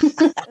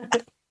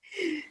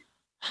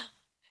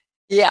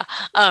 Yeah.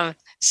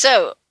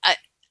 So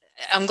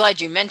I'm glad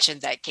you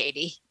mentioned that,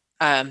 Katie.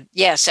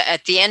 Yes,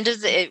 at the end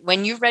of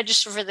when you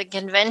register for the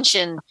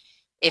convention,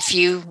 if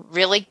you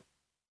really,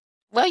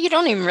 you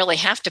don't even really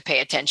have to pay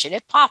attention.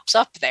 It pops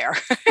up there.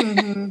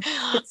 Mm-hmm.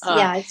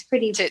 It's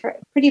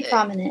pretty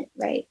prominent,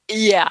 right?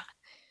 Yeah.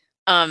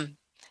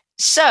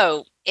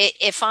 So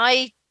if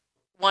I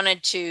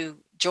wanted to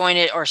join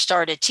it or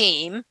start a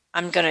team,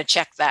 I'm going to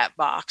check that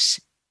box.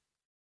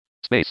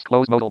 Space,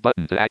 close modal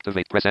button to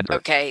activate, press enter.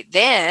 Okay,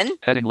 then.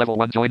 Heading level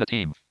 1, join a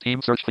team.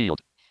 Team search field.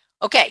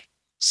 Okay,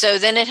 so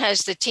then it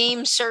has the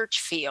team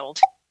search field.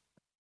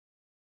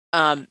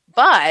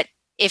 But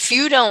if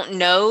you don't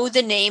know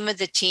the name of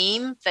the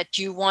team that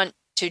you want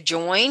to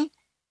join,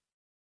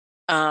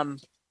 of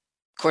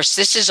course,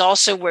 this is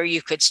also where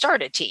you could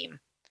start a team.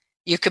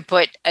 You could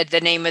put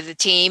the name of the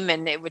team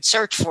and it would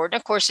search for it. And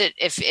of course,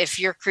 if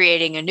you're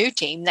creating a new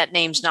team, that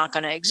name's not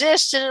going to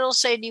exist. And it'll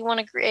say, do you want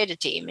to create a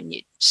team? And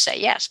you say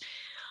yes.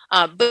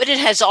 But it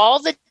has all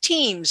the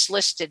teams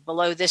listed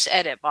below this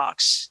edit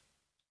box.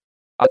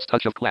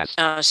 Touch of class.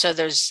 So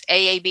there's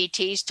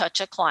AABT's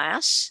Touch a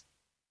Class.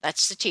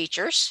 That's the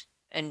teachers.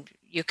 And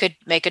you could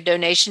make a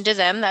donation to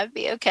them. That'd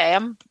be okay.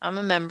 I'm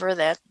a member of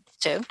that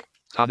too.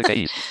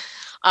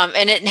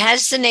 And it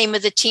has the name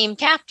of the team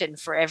captain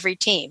for every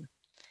team.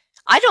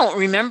 I don't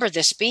remember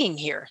this being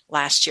here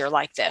last year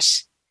like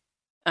this.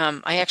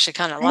 I actually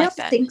kind of like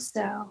that. I don't think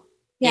so.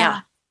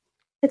 Yeah.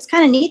 It's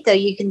kind of neat though.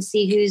 You can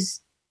see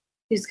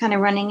who's kind of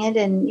running it,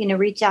 and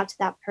reach out to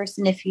that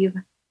person if you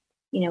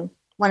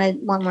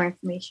want more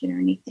information or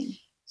anything.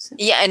 So.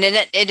 Yeah, and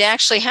it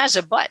actually has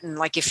a button,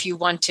 like if you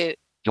want to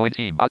join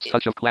team.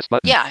 Touch of class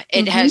button. Yeah,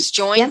 it has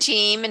join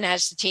team and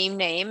has the team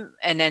name,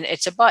 and then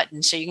it's a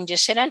button, so you can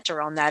just hit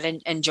enter on that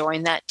and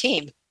join that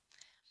team.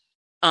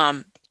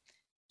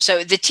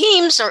 So the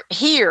teams are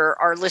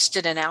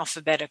listed in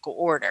alphabetical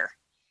order.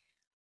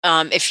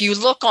 If you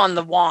look on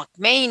the walk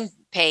main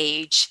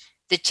page,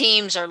 the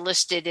teams are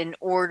listed in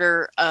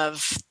order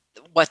of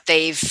what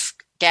they've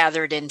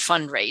gathered in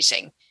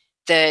fundraising.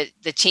 The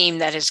team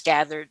that has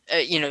gathered,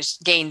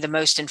 gained the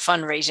most in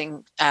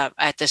fundraising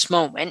at this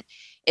moment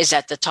is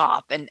at the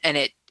top, and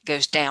it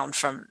goes down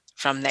from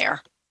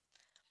there.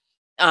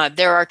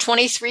 There are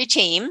 23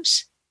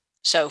 teams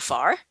so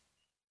far,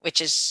 which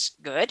is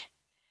good.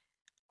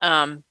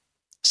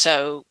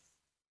 So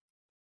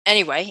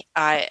anyway,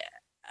 are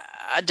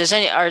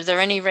there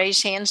any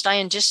raised hands,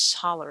 Diane? Just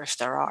holler if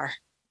there are.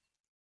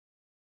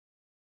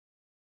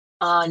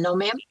 No,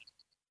 ma'am.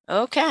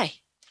 Okay.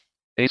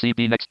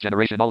 ACB Next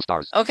Generation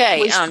All-Stars. Okay.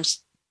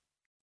 Please.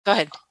 Go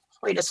ahead.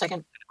 Wait a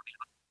second.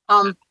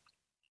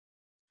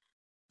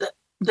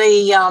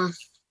 The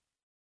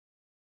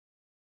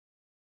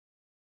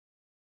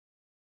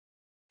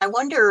I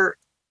wonder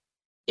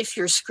if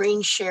you're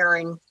screen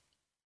sharing.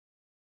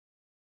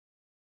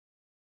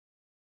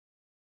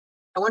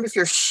 I wonder if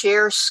your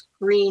share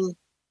screen.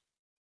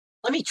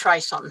 Let me try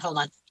something. Hold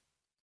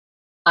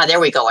on. There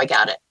we go. I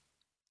got it.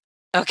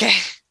 Okay.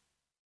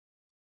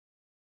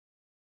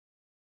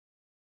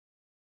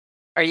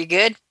 Are you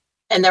good?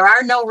 And there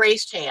are no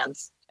raised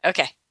hands.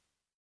 Okay.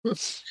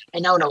 I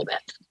know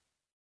that.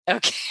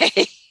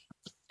 Okay.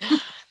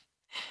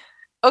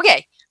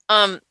 Okay.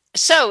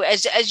 So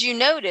as you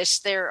notice,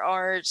 there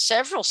are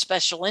several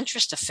special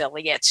interest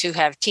affiliates who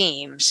have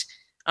teams.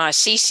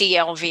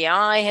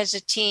 CCLVI has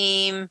a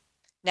team,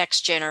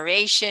 Next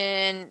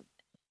Generation,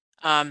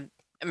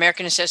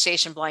 American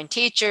Association of Blind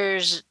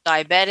Teachers,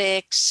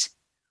 Diabetics.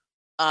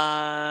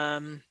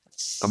 Amanda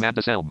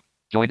Selm,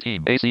 join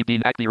team,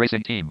 ACB Acme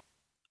Racing Team.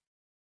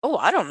 Oh,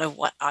 I don't know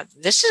what.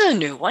 This is a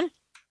new one.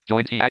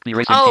 Join team, Acme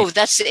Racing Oh, Team.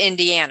 that's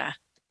Indiana.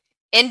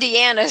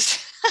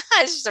 Indiana's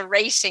is the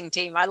racing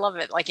team. I love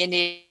it. Like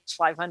Indiana's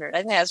 500. I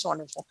think that's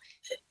wonderful.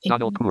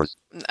 Donald Coors.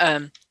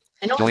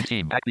 Join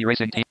team, Acme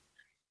Racing Team.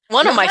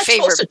 One of my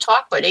favorite. Supposed to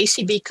talk about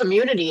ACB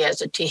Community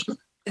as a team.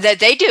 That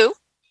they do.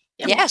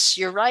 Yep. Yes,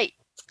 you're right.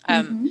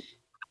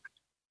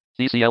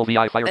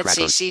 CCLVI Firecrackers.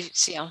 Let's see,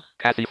 CCL.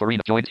 Kathy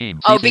Farina, join team.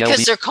 Oh,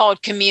 because they're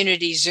called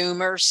Community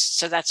Zoomers,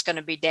 so that's going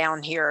to be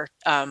down here.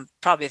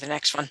 Probably the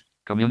next one.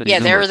 Community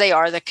Zoomers. There Zoomers. they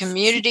are, the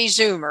Community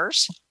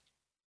Zoomers.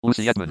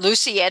 Lucy Edmonds.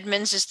 Lucy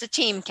Edmonds is the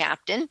team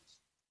captain.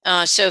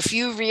 So if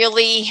you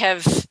really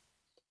have,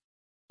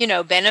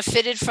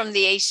 benefited from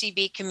the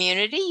ACB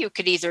community, you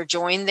could either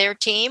join their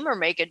team or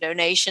make a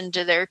donation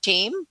to their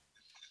team.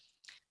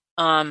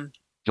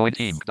 Join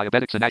team,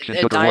 Diabetics in Action,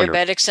 Sugar Warriors.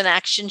 Diabetics in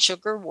Action,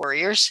 Sugar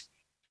Warriors.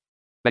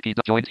 Becky,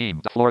 join team,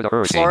 the Florida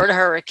Hurricanes. Florida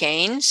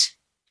Hurricanes.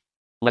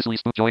 Leslie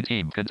Spoon, join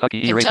team, Kentucky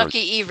E-Racers.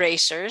 Kentucky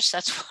E-Racers.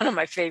 That's one of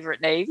my favorite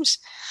names.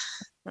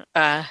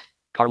 Carla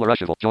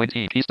Ruschival, join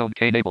team, Keystone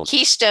K Nables.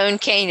 Keystone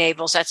K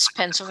Nables. That's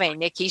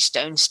Pennsylvania,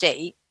 Keystone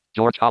State.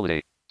 George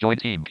Holiday, join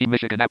team, Team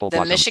Michigan Apple The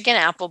Blossoms. Michigan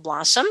Apple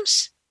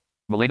Blossoms.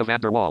 Melena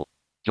Vanderwall,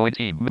 join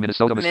team,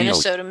 Minnesota Mosquitoes.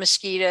 Minnesota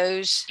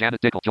Mosquitoes.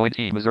 Janet Dickel, join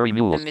team, Missouri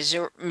Mules.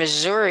 The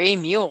Missouri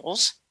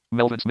Mules.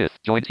 Melvin Smith,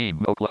 join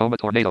team, Oklahoma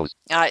Tornadoes.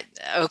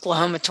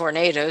 Oklahoma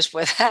Tornadoes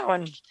with that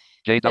one.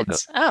 Jay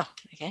Dubna. Oh,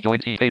 okay. Join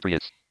team,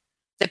 Patriots.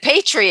 The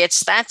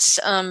Patriots, that's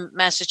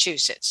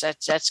Massachusetts.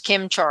 That's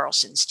Kim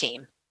Charleson's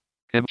team.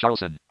 Kim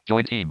Charlson,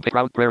 join team,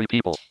 Proud Prairie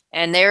People.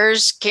 And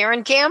there's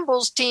Karen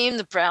Campbell's team,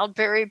 the Proud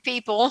Prairie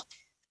People.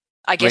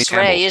 I guess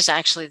Ray is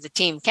actually the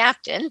team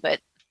captain, but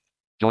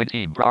join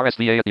team,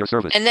 RSVA at your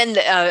service. And then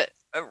the,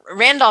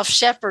 Randolph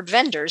Shepherd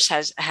Vendors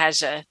has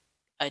a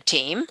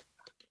team.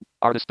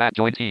 Artist Bat,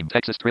 join team,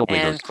 Texas Trailblazers.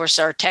 And of course,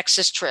 our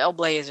Texas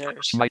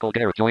Trailblazers. Michael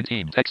Garrett, join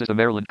team, Texas and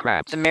Maryland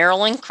Crabs. The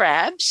Maryland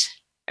Crabs.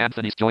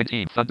 Anthony's join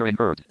team, Thundering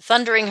Herd.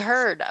 Thundering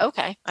Herd.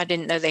 Okay, I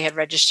didn't know they had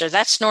registered.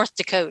 That's North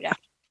Dakota.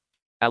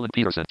 Alan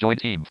Peterson, join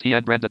team,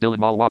 TN Brenda Dillon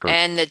Mall Walkers.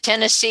 And the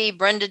Tennessee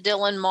Brenda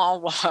Dillon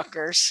Mall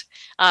Walkers.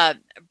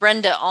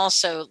 Brenda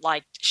also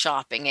liked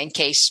shopping, in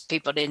case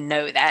people didn't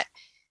know that.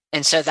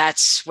 And so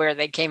that's where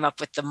they came up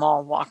with the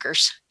Mall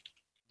Walkers.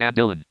 Dan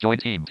Dillon, join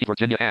team, the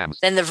Virginia Hams.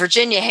 Then the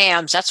Virginia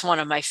Hams, that's one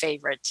of my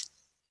favorite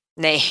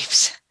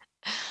names.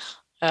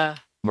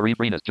 Marie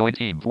Brenas, join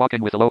team,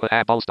 Walking with Aloha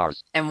Ab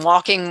All-Stars. And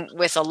Walking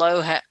with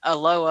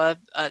Aloha,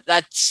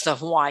 that's the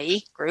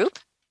Hawaii group.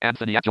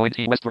 Anthony at join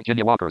team, West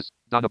Virginia Walkers.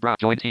 Donna Brown,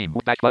 join team,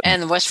 Back Button.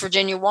 And the West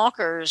Virginia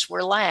Walkers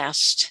were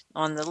last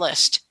on the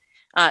list.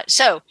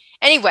 So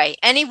anyway,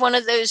 any one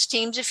of those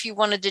teams, if you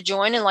wanted to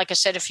join, and like I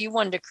said, if you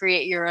wanted to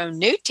create your own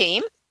new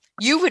team,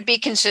 you would be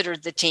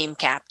considered the team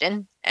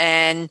captain,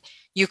 and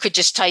you could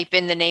just type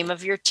in the name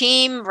of your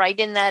team right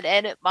in that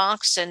edit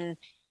box, and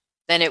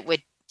then it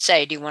would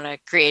say, do you want to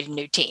create a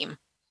new team?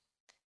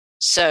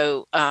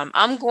 So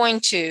I'm going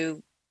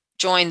to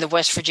join the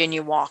West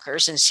Virginia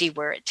Walkers and see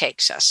where it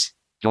takes us.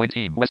 Join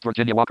team, West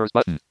Virginia Walkers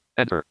button.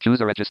 Enter.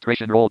 Choose a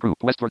registration role group.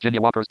 West Virginia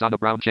Walkers, Donna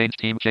Brown. Change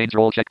team. Change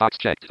role. Checkbox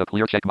checked. A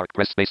clear checkmark.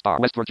 Press spacebar.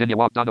 West Virginia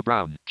Walk. Donna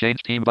Brown.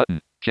 Change team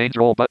button. Change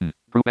role button.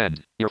 Group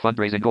end. Your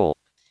fundraising goal.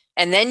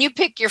 And then you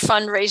pick your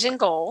fundraising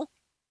goal.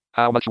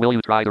 How much will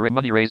you try to raise?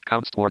 Money raised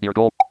counts toward your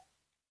goal.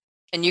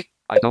 And you.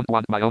 I don't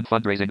want my own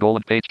fundraising goal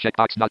and page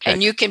checkbox not checked.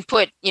 And you can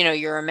put,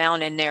 your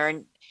amount in there,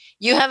 and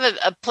you have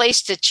a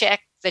place to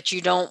check that you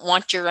don't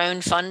want your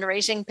own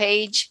fundraising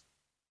page.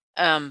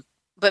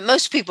 But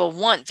most people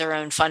want their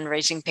own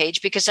fundraising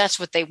page because that's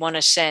what they want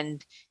to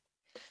send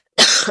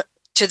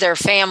to their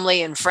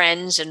family and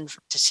friends and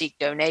to seek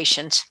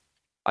donations.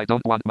 I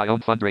don't want my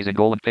own fundraising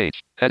goal and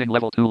page. Heading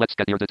level 2, let's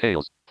get your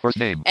details. First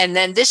name. And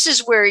then this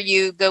is where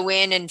you go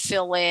in and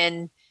fill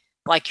in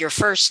like your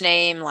first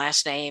name,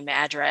 last name,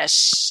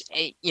 address,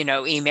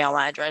 email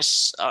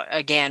address,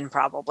 again,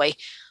 probably.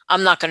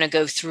 I'm not going to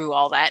go through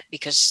all that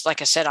because,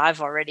 like I said, I've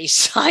already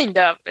signed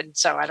up. And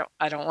so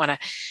I don't want to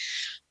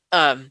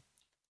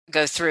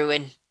go through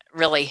and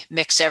really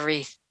mix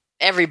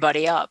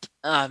everybody up.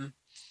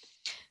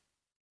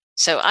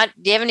 So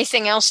do you have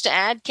anything else to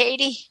add,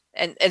 Katie?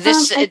 And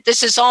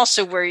this is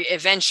also where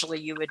eventually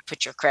you would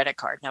put your credit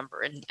card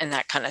number and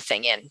that kind of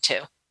thing in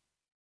too.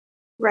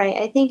 Right.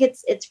 I think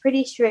it's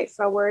pretty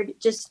straightforward.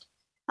 Just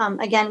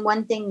again,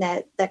 one thing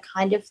that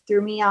kind of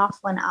threw me off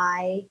when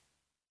I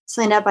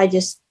signed up,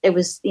 it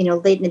was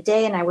late in the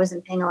day and I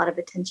wasn't paying a lot of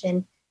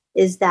attention,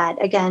 is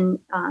that again,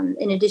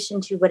 in addition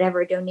to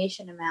whatever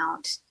donation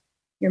amount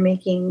you're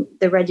making,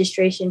 the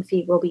registration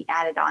fee will be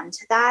added on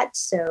to that.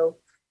 So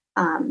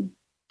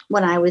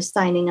when I was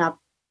signing up,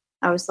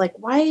 I was like,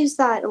 why is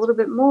that a little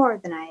bit more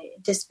than I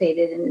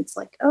anticipated? And it's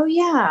like, oh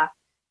yeah,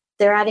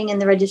 they're adding in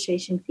the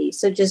registration fee.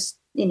 So just,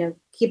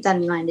 keep that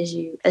in mind as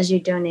you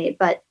donate.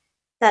 But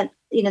that,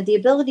 the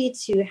ability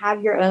to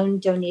have your own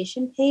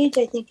donation page,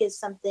 I think is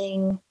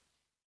something,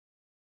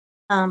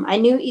 I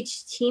knew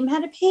each team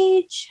had a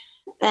page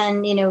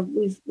and,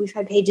 we've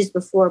had pages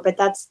before, but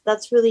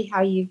that's really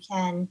how you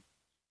can,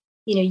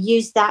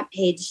 use that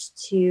page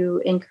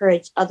to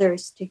encourage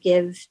others to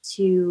give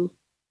to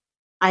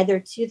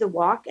either to the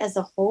walk as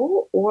a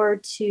whole or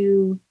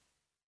to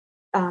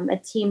a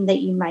team that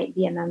you might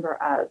be a member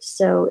of.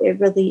 So it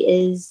really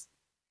is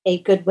a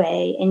good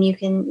way. And you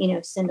can,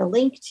 send a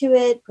link to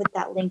it, put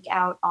that link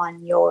out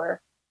on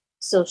your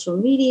social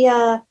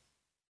media,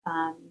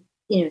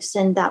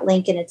 send that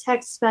link in a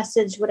text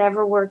message,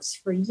 whatever works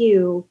for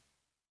you,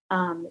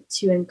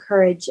 to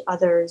encourage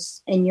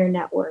others in your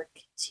network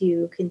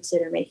to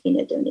consider making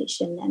a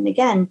donation. And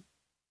again,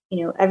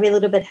 every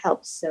little bit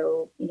helps.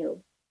 So, $5,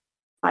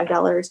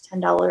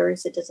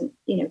 $10,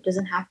 it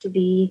doesn't have to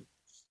be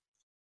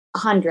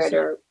 100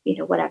 or,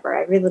 whatever.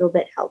 Every little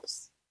bit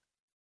helps.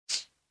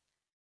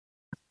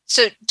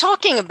 So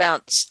talking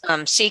about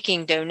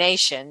seeking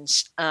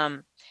donations,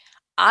 I'm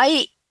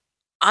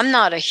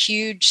not a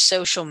huge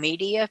social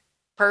media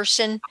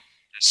person.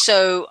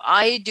 So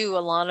I do a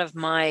lot of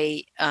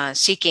my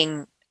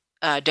seeking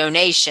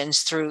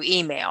donations through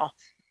email.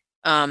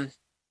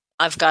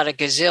 I've got a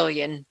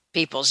gazillion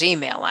people's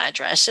email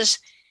addresses.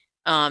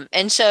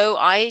 And so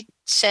I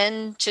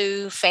send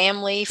to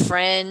family,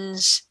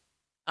 friends.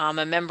 I'm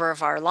a member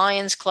of our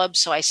Lions Club,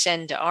 so I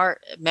send to our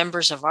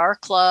members of our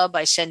club.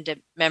 I send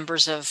to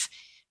members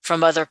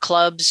from other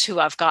clubs who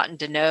I've gotten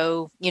to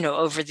know,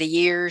 over the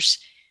years.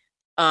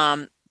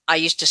 I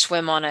used to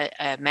swim on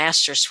a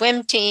master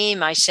swim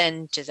team. I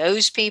send to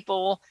those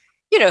people,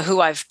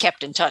 who I've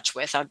kept in touch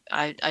with.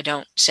 I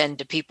don't send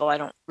to people I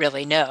don't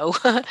really know.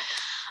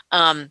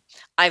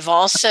 I've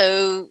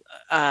also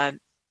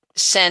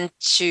sent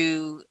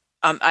to,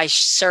 I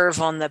serve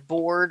on the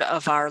board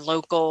of our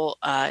local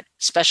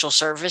special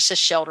services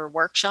shelter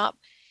workshop.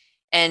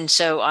 And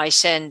so I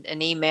send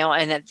an email,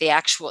 and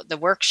the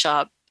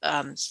workshop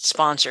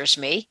sponsors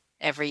me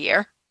every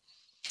year.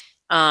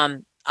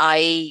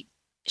 I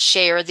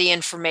share the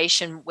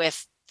information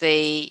with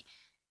the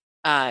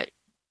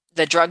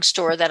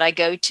drugstore that I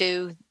go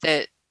to.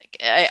 That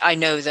I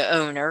know the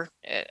owner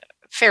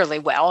fairly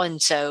well,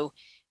 and so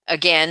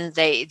again,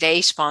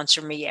 they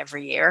sponsor me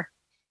every year.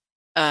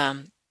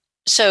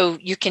 So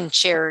you can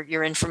share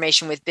your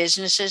information with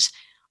businesses.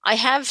 I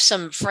have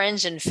some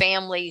friends and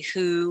family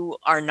who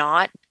are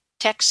not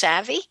tech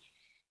savvy.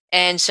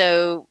 And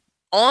so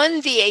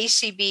on the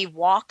ACB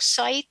Walk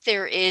site,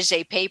 there is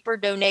a paper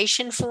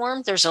donation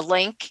form. There's a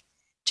link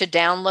to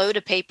download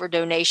a paper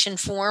donation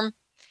form.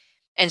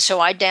 And so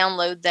I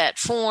download that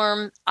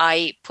form.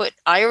 I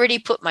already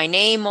put my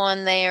name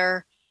on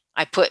there.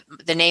 I put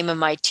the name of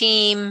my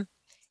team,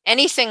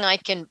 anything I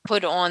can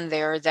put on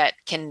there that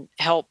can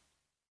help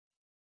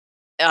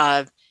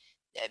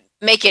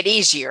make it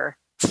easier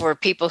for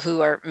people who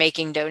are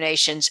making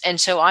donations.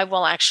 And so I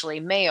will actually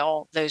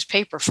mail those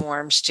paper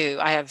forms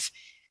I have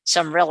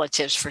some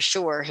relatives for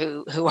sure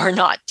who are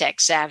not tech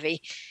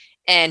savvy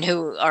and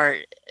who are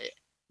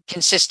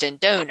consistent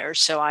donors.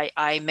 So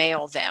I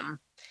mail them,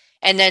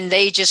 and then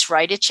they just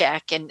write a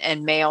check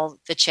and mail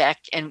the check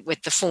and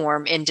with the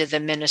form into the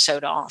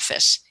Minnesota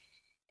office.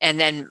 And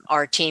then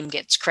our team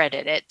gets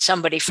credited.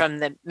 Somebody from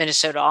the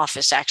Minnesota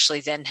office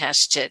actually then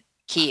has to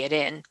key it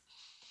in.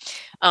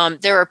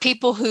 There are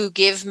people who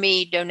give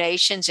me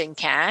donations in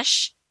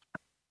cash.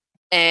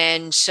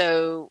 And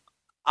so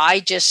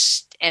I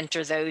just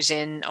enter those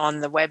in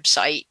on the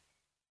website.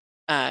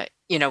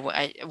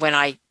 When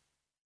I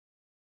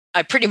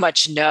pretty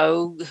much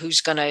know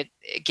who's going to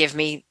give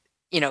me,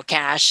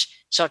 cash.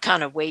 So I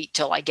kind of wait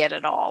till I get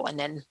it all and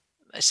then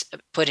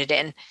put it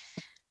in.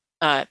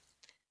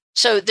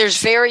 So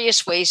there's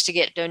various ways to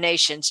get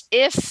donations.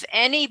 If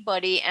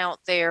anybody out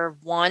there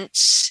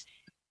wants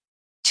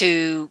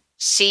to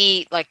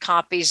see like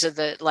copies of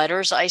the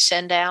letters I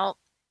send out,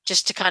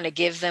 just to kind of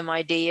give them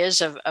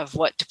ideas of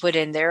what to put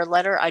in their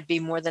letter, I'd be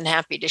more than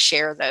happy to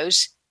share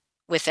those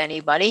with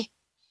anybody.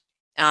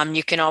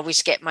 You can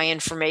always get my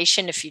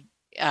information if you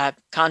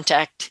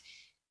contact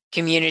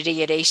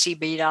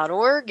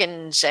community@acb.org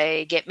and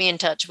say, get me in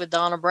touch with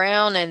Donna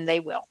Brown, and they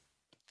will.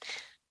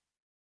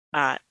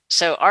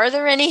 So are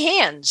there any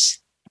hands?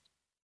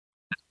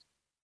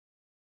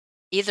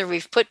 Either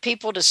we've put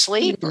people to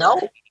sleep.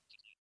 No.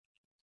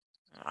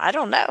 I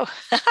don't know.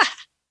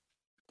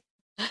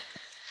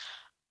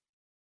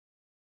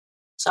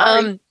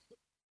 Sorry.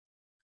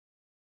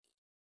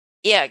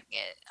 Yeah,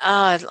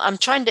 I'm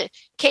trying to.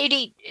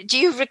 Katie, do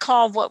you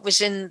recall what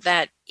was in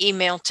that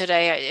email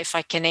today? If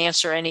I can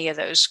answer any of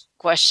those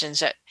questions,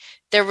 that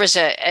there was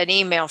an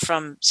email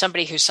from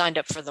somebody who signed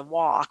up for the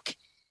walk.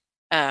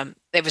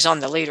 It was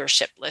on the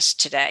leadership list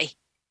today.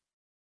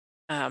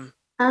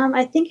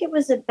 I think it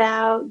was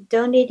about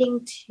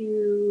donating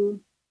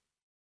to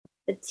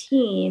the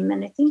team,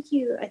 and I think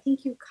you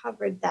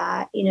covered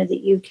that.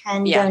 That you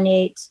can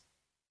donate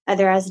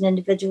either as an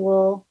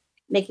individual,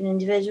 make an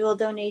individual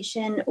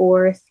donation,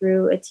 or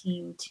through a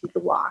team to the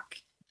walk.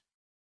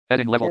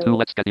 Heading level 2,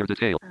 let's get your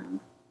detail.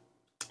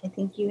 I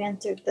think you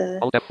answered the.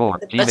 Alt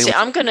F4. Let's see.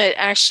 I'm going to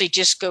actually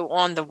just go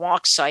on the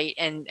walk site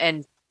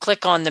and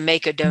click on the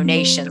make a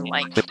donation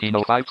link.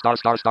 1505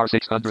 *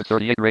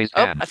 638 raised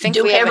hand. I think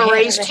Do we have a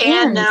raised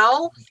hand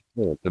now?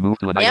 To move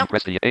to an item,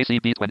 press the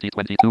ACB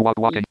 2022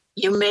 walking.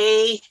 You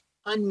may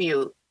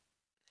unmute.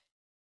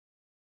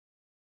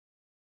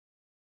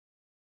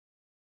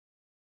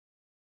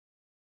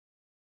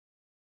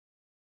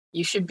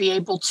 You should be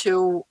able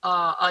to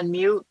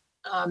unmute.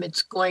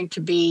 It's going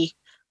to be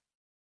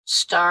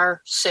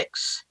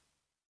 *6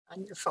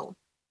 on your phone.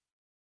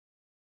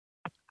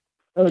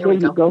 Oh, there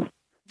you go.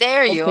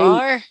 There you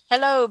are.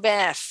 Hello,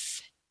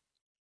 Beth.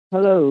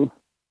 Hello.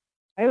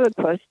 I have a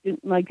question.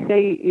 Like,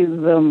 say, if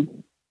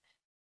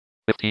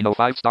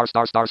 1505 *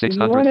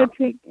 600.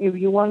 if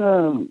you want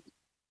to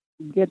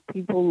get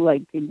people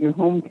like in your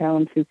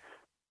hometown to,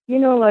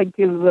 like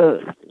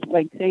if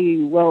like say,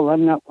 well,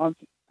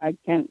 I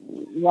can't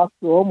walk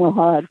to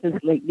Omaha at this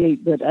late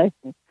date, but I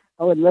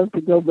would love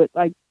to go. But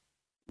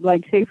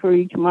like say for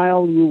each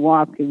mile you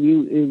walk, if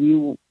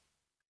you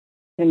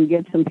can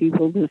get some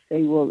people to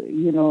say, well,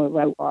 if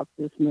I walk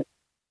this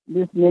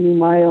many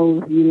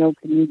miles, can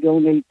you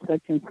donate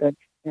such and such,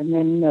 and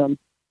then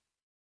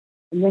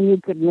you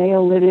could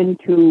mail it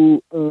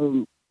into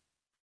to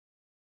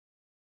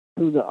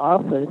the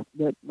office.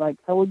 But like,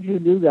 how would you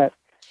do that?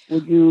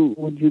 Would you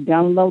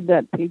download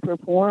that paper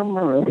form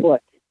or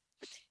what?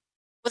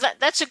 Well,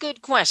 that's a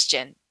good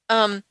question.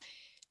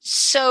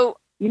 So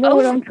you know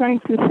what I'm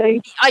trying to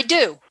say? I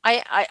do.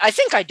 I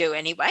think I do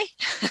anyway.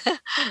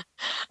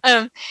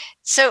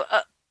 So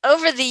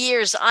over the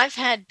years, I've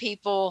had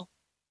people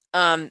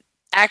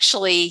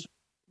actually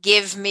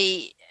give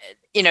me,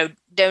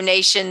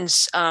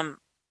 donations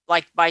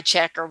like by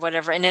check or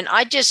whatever, and then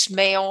I just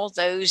mail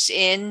those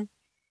in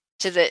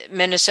to the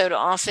Minnesota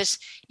office.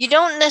 You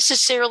don't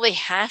necessarily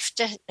have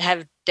to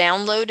have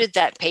downloaded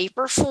that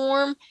paper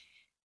form.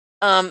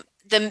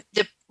 The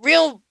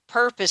real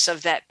purpose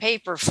of that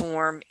paper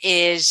form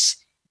is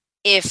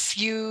if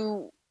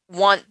you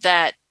want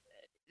that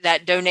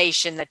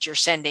donation that you're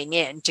sending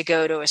in to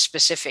go to a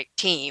specific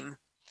team,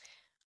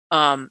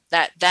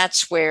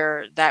 that's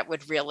where that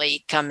would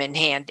really come in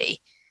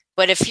handy.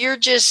 But if you're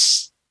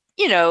just,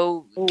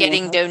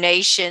 getting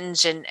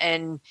donations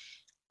and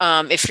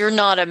if you're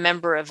not a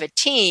member of a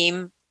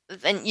team,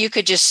 then you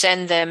could just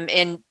send them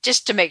in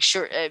just to make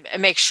sure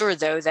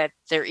though that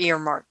they're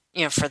earmarked,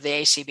 for the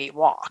ACB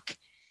walk.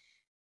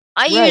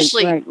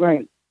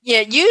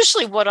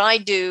 Usually what I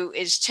do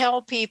is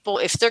tell people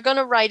if they're going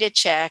to write a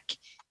check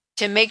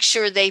to make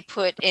sure they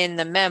put in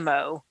the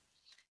memo.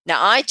 Now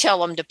I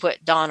tell them to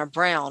put Donna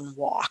Brown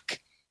walk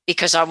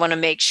because I want to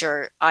make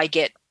sure I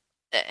get,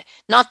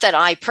 not that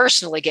I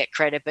personally get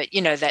credit, but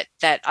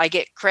that I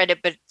get credit,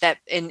 but that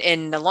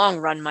in the long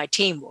run, my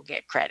team will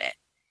get credit.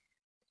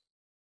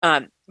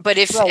 But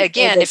if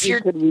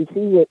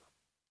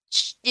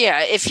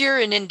if you're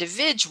an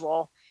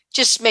individual,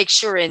 just make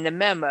sure in the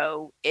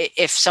memo,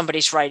 if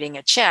somebody's writing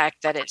a check,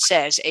 that it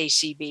says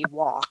ACB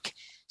walk,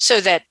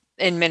 so that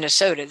in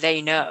Minnesota,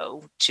 they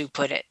know to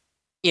put it,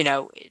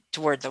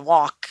 toward the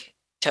walk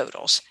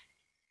totals.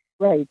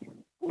 Right.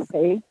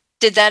 Okay.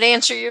 Did that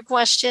answer your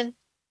question?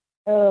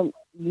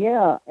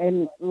 Yeah.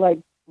 And like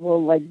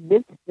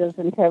BITS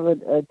doesn't have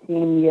a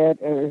team yet,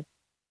 or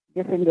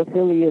different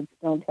affiliates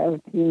don't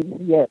have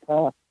teams yet.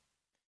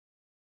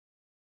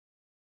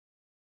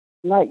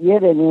 Not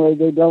yet anyway,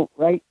 they don't,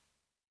 right?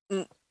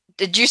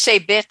 Did you say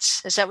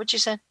BITS? Is that what you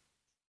said?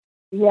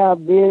 Yeah,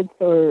 BITS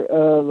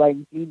or like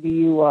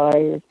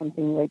GDUI or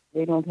something, like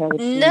they don't have a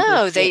team.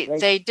 No, yet, they right?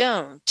 they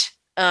don't.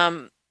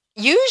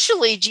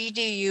 Usually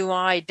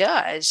GDUI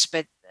does,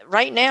 but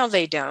right now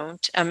they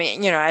don't. I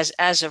mean,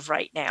 as of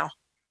right now.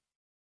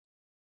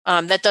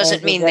 That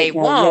doesn't mean they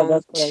won't. Yeah,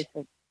 that's what I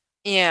said.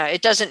 Yeah,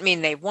 it doesn't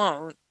mean they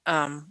won't.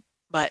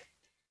 But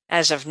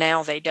as of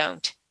now, they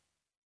don't.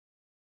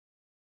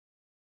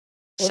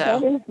 Well, So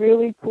that is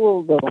really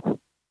cool, though.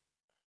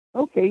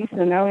 Okay,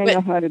 so now I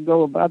know how to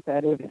go about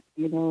that. If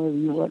you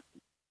want.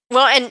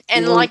 Well,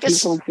 and like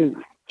us, to...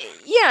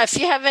 yeah. If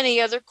you have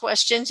any other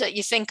questions that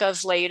you think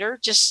of later,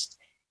 just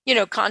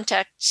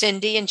contact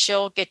Cindy and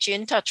she'll get you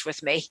in touch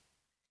with me.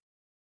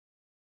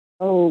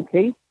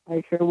 Okay,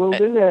 I sure will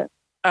do that.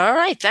 All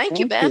right, thank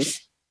you, Beth.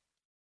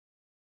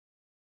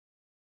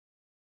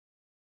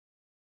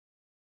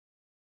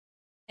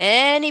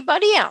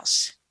 Anybody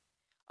else?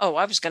 Oh,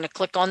 I was going to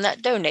click on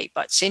that donate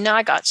button. See, now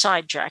I got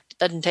sidetracked. It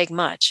doesn't take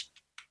much.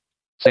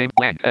 Same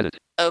blank. Edit.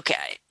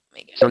 Okay.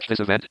 Search this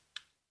event.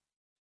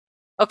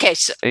 Okay,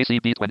 so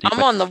ACB 20.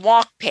 I'm on the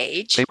walk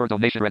page. Paper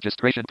donation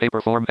registration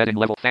paper form heading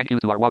level. Thank you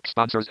to our walk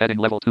sponsors heading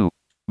level 2.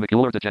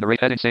 McCuller Degenerate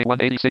heading say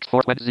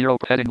 186,420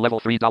 heading level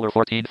 $3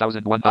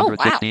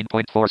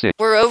 $14,116.46.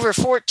 We're over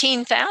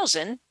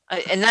 14,000,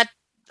 and that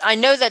I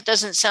know that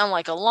doesn't sound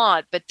like a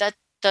lot, but that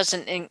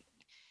doesn't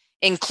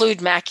include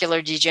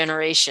macular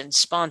degeneration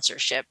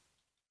sponsorship.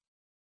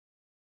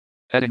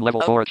 Heading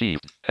level 4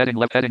 achieved. Heading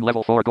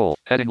level 4 goal.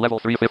 Heading level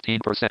 3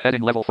 15%.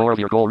 Heading level 4 of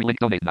your goal. Link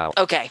donate now.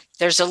 Okay,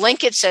 there's a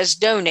link. It says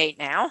donate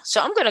now,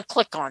 so I'm going to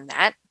click on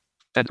that.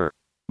 Enter.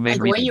 By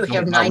the way, you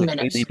have 9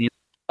 minutes. ACB.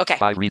 Okay.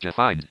 5 region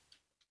find.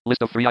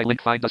 List of 3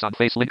 link. Find us on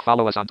Face link.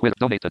 Follow us on Twitter.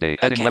 Donate today.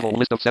 Heading Okay. level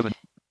list of 7.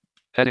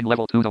 Heading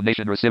level 2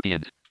 donation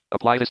recipient.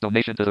 Apply this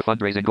donation to the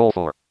fundraising goal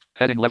for.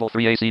 Heading level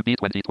 3 ACB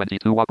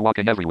 2022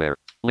 walking everywhere.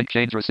 Link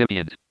change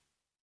recipient.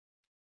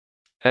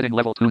 Heading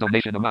level 2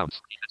 donation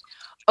amounts.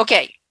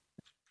 Okay,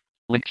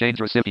 Link change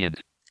recipient.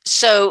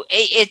 so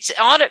it's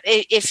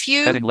if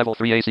you Heading level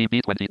 3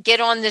 ACB 20. get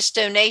on this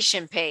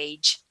donation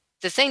page,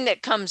 the thing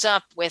that comes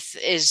up with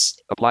is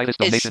Apply this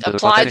donation to the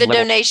apply the heading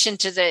level. donation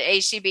to the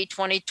ACB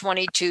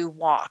 2022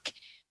 walk.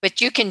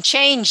 But you can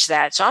change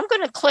that. So I'm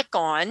going to click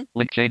on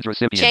Link change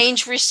recipient.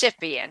 change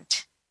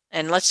recipient.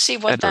 And let's see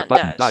what Enter that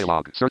button does.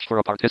 dialog. Search for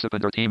a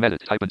participant or team.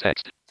 Edit. Type in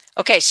text.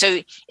 Okay,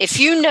 so if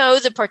you know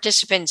the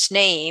participant's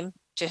name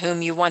to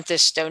whom you want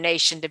this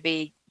donation to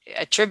be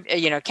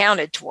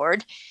counted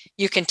toward,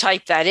 you can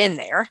type that in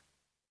there.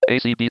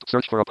 ACB.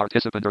 Search for a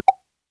participant or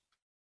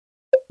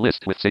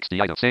list with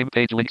 60 items. Same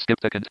page. Link skip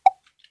second.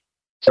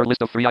 Sir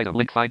list of 3 items.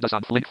 Link find us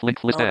on link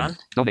list Hold N. on.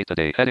 Donate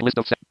today. Heading list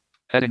of 7.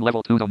 Heading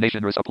level 2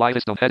 donation apply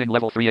list on heading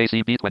level 3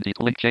 ACB 20.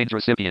 Link change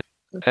recipient.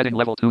 Heading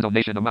level 2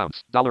 donation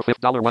amounts. $5, $1,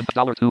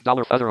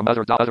 $2,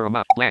 other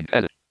amount. Blank.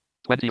 Edit.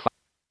 25.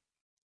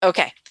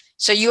 Okay,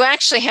 so you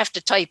actually have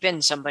to type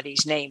in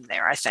somebody's name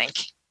there, I think.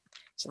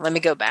 So let me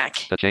go back.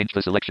 To change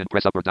the selection,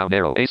 press up or down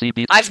arrow.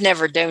 ACB. I've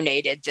never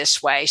donated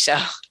this way, so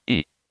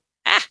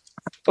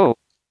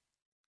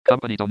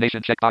Company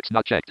donation checkbox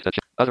not checked.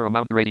 Other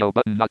amount radio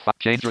button not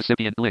change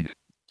recipient link.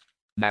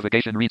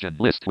 Navigation region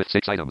list with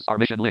 6 items. Our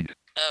mission link.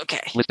 okay.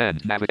 List N.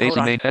 Hold Navigation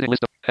on. main heading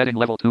list of heading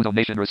level 2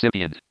 donation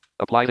recipient.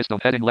 Apply list on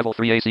heading level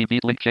 3 ACB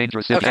link change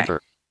recipient. Okay. Enter.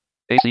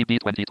 ACB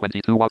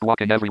 2022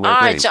 walking everywhere. All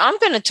right, Brave. so I'm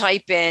going to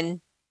type in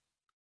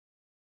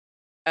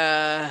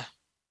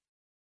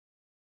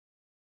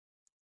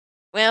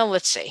well,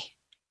 let's see.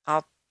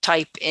 I'll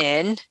type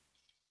in.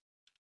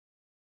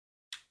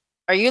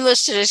 Are you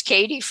listed as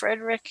Katie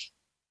Frederick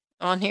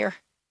on here?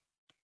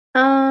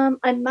 I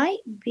might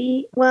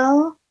be.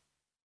 Well,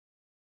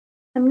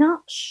 I'm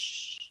not.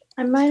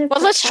 I might have. Well,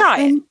 put let's try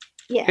it.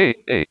 Catherine. Yeah.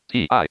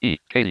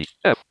 Katie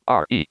Frederick.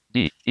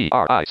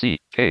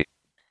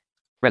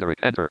 Frederick.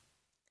 Enter.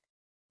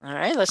 All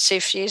right, let's see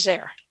if she's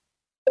there.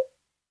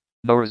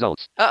 No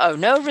results.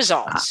 No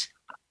results.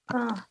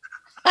 Oh,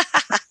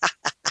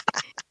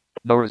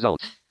 No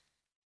results.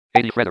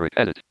 Katie Frederick.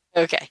 Edit.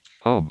 Okay,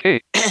 Home.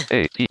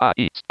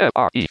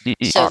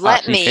 KATIFREDERCK. so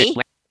let me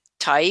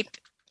type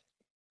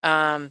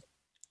Dan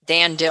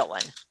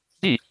Dillon.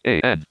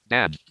 DAN.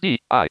 Dan.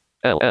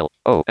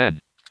 DILLON.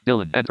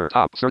 Dylan. Enter.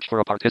 Top. Search for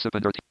a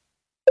participant or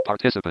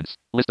participants.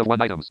 List of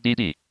 1 items.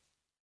 DD.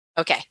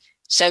 Okay,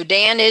 so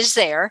Dan is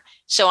there.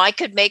 So I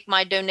could make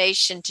my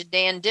donation to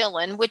Dan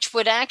Dillon, which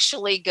would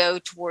actually go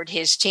toward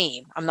his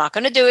team. I'm not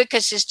going to do it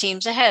because his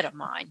team's ahead of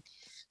mine.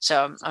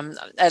 So I'm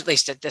at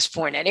least at this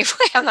point anyway,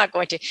 I'm not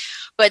going to.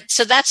 But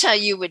so that's how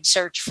you would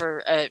search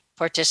for a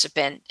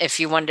participant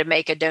if you wanted to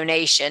make a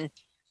donation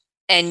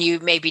and you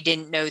maybe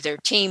didn't know their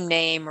team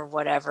name or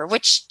whatever,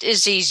 which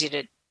is easy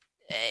to,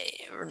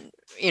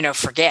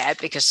 forget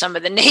because some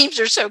of the names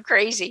are so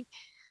crazy.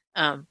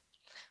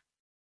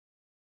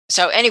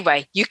 So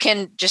anyway, you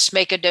can just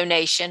make a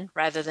donation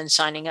rather than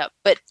signing up.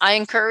 But I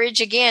encourage,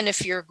 again,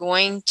 if you're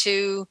going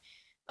to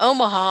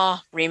Omaha,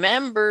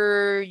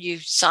 remember you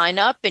sign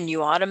up and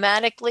you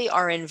automatically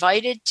are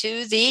invited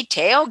to the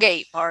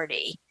tailgate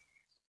party.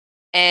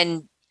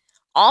 And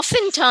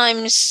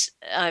oftentimes,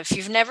 if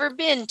you've never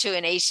been to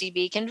an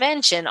ACB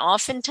convention,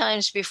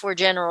 oftentimes before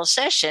general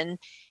session,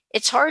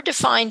 it's hard to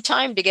find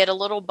time to get a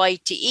little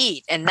bite to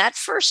eat. And that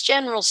first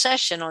general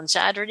session on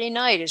Saturday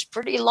night is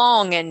pretty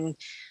long and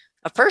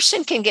a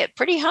person can get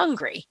pretty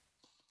hungry.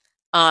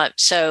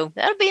 So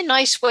that'll be a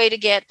nice way to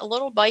get a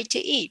little bite to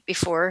eat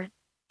before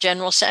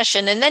general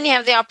session. And then you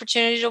have the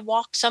opportunity to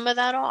walk some of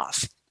that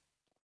off.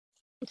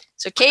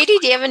 So Katie,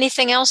 do you have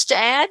anything else to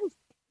add?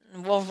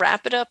 We'll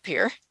wrap it up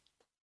here.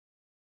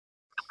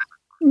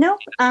 nope.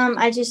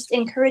 I just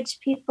encourage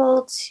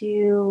people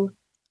to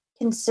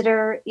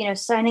consider,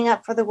 signing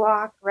up for the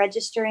walk,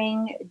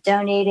 registering,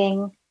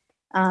 donating.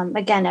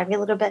 Again, every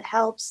little bit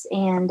helps,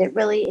 and it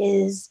really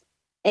is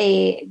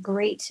a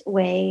great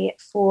way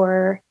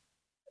for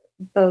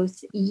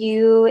both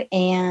you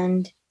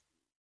and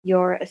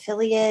your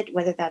affiliate,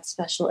 whether that's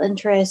special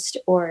interest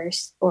or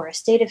a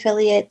state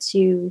affiliate,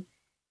 to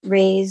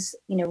raise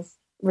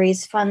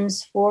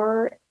funds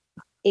for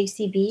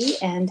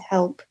ACB and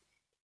help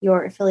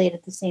your affiliate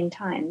at the same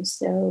time.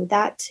 So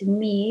that to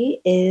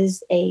me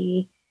is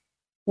a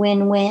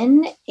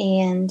win-win.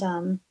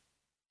 And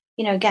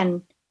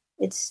again,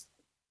 it's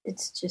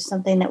just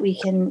something that we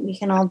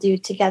can all do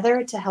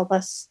together to help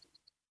us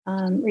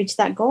reach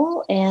that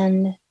goal,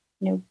 and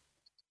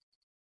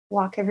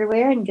walk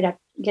everywhere and get up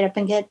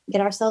and get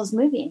ourselves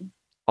moving.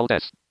 Alt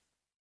S.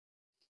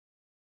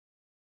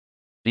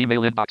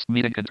 Email inbox,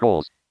 meeting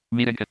controls.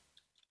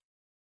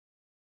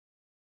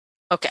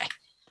 Okay.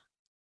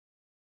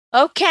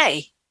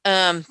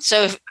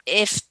 So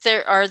if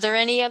there are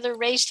any other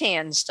raised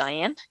hands,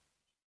 Diane?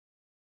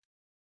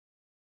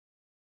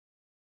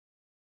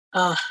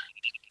 Nope.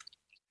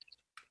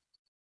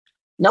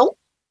 Well,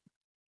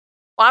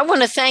 I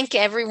want to thank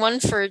everyone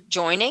for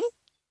joining.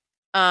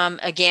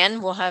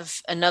 Again, we'll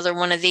have another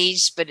one of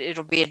these, but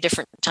it'll be a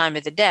different time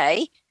of the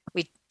day.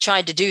 We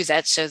tried to do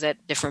that so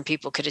that different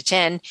people could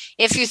attend.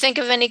 If you think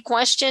of any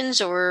questions,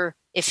 or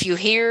if you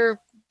hear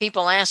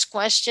people ask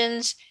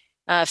questions,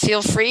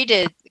 feel free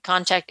to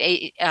contact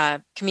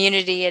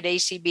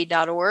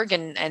community@acb.org,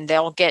 and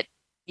they'll get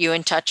you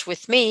in touch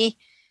with me,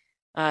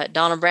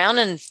 Donna Brown.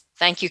 And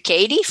thank you,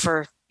 Katie,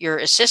 for your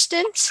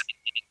assistance.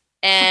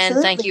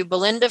 And Thank you,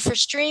 Belinda, for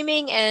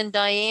streaming, and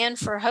Diane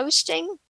for hosting.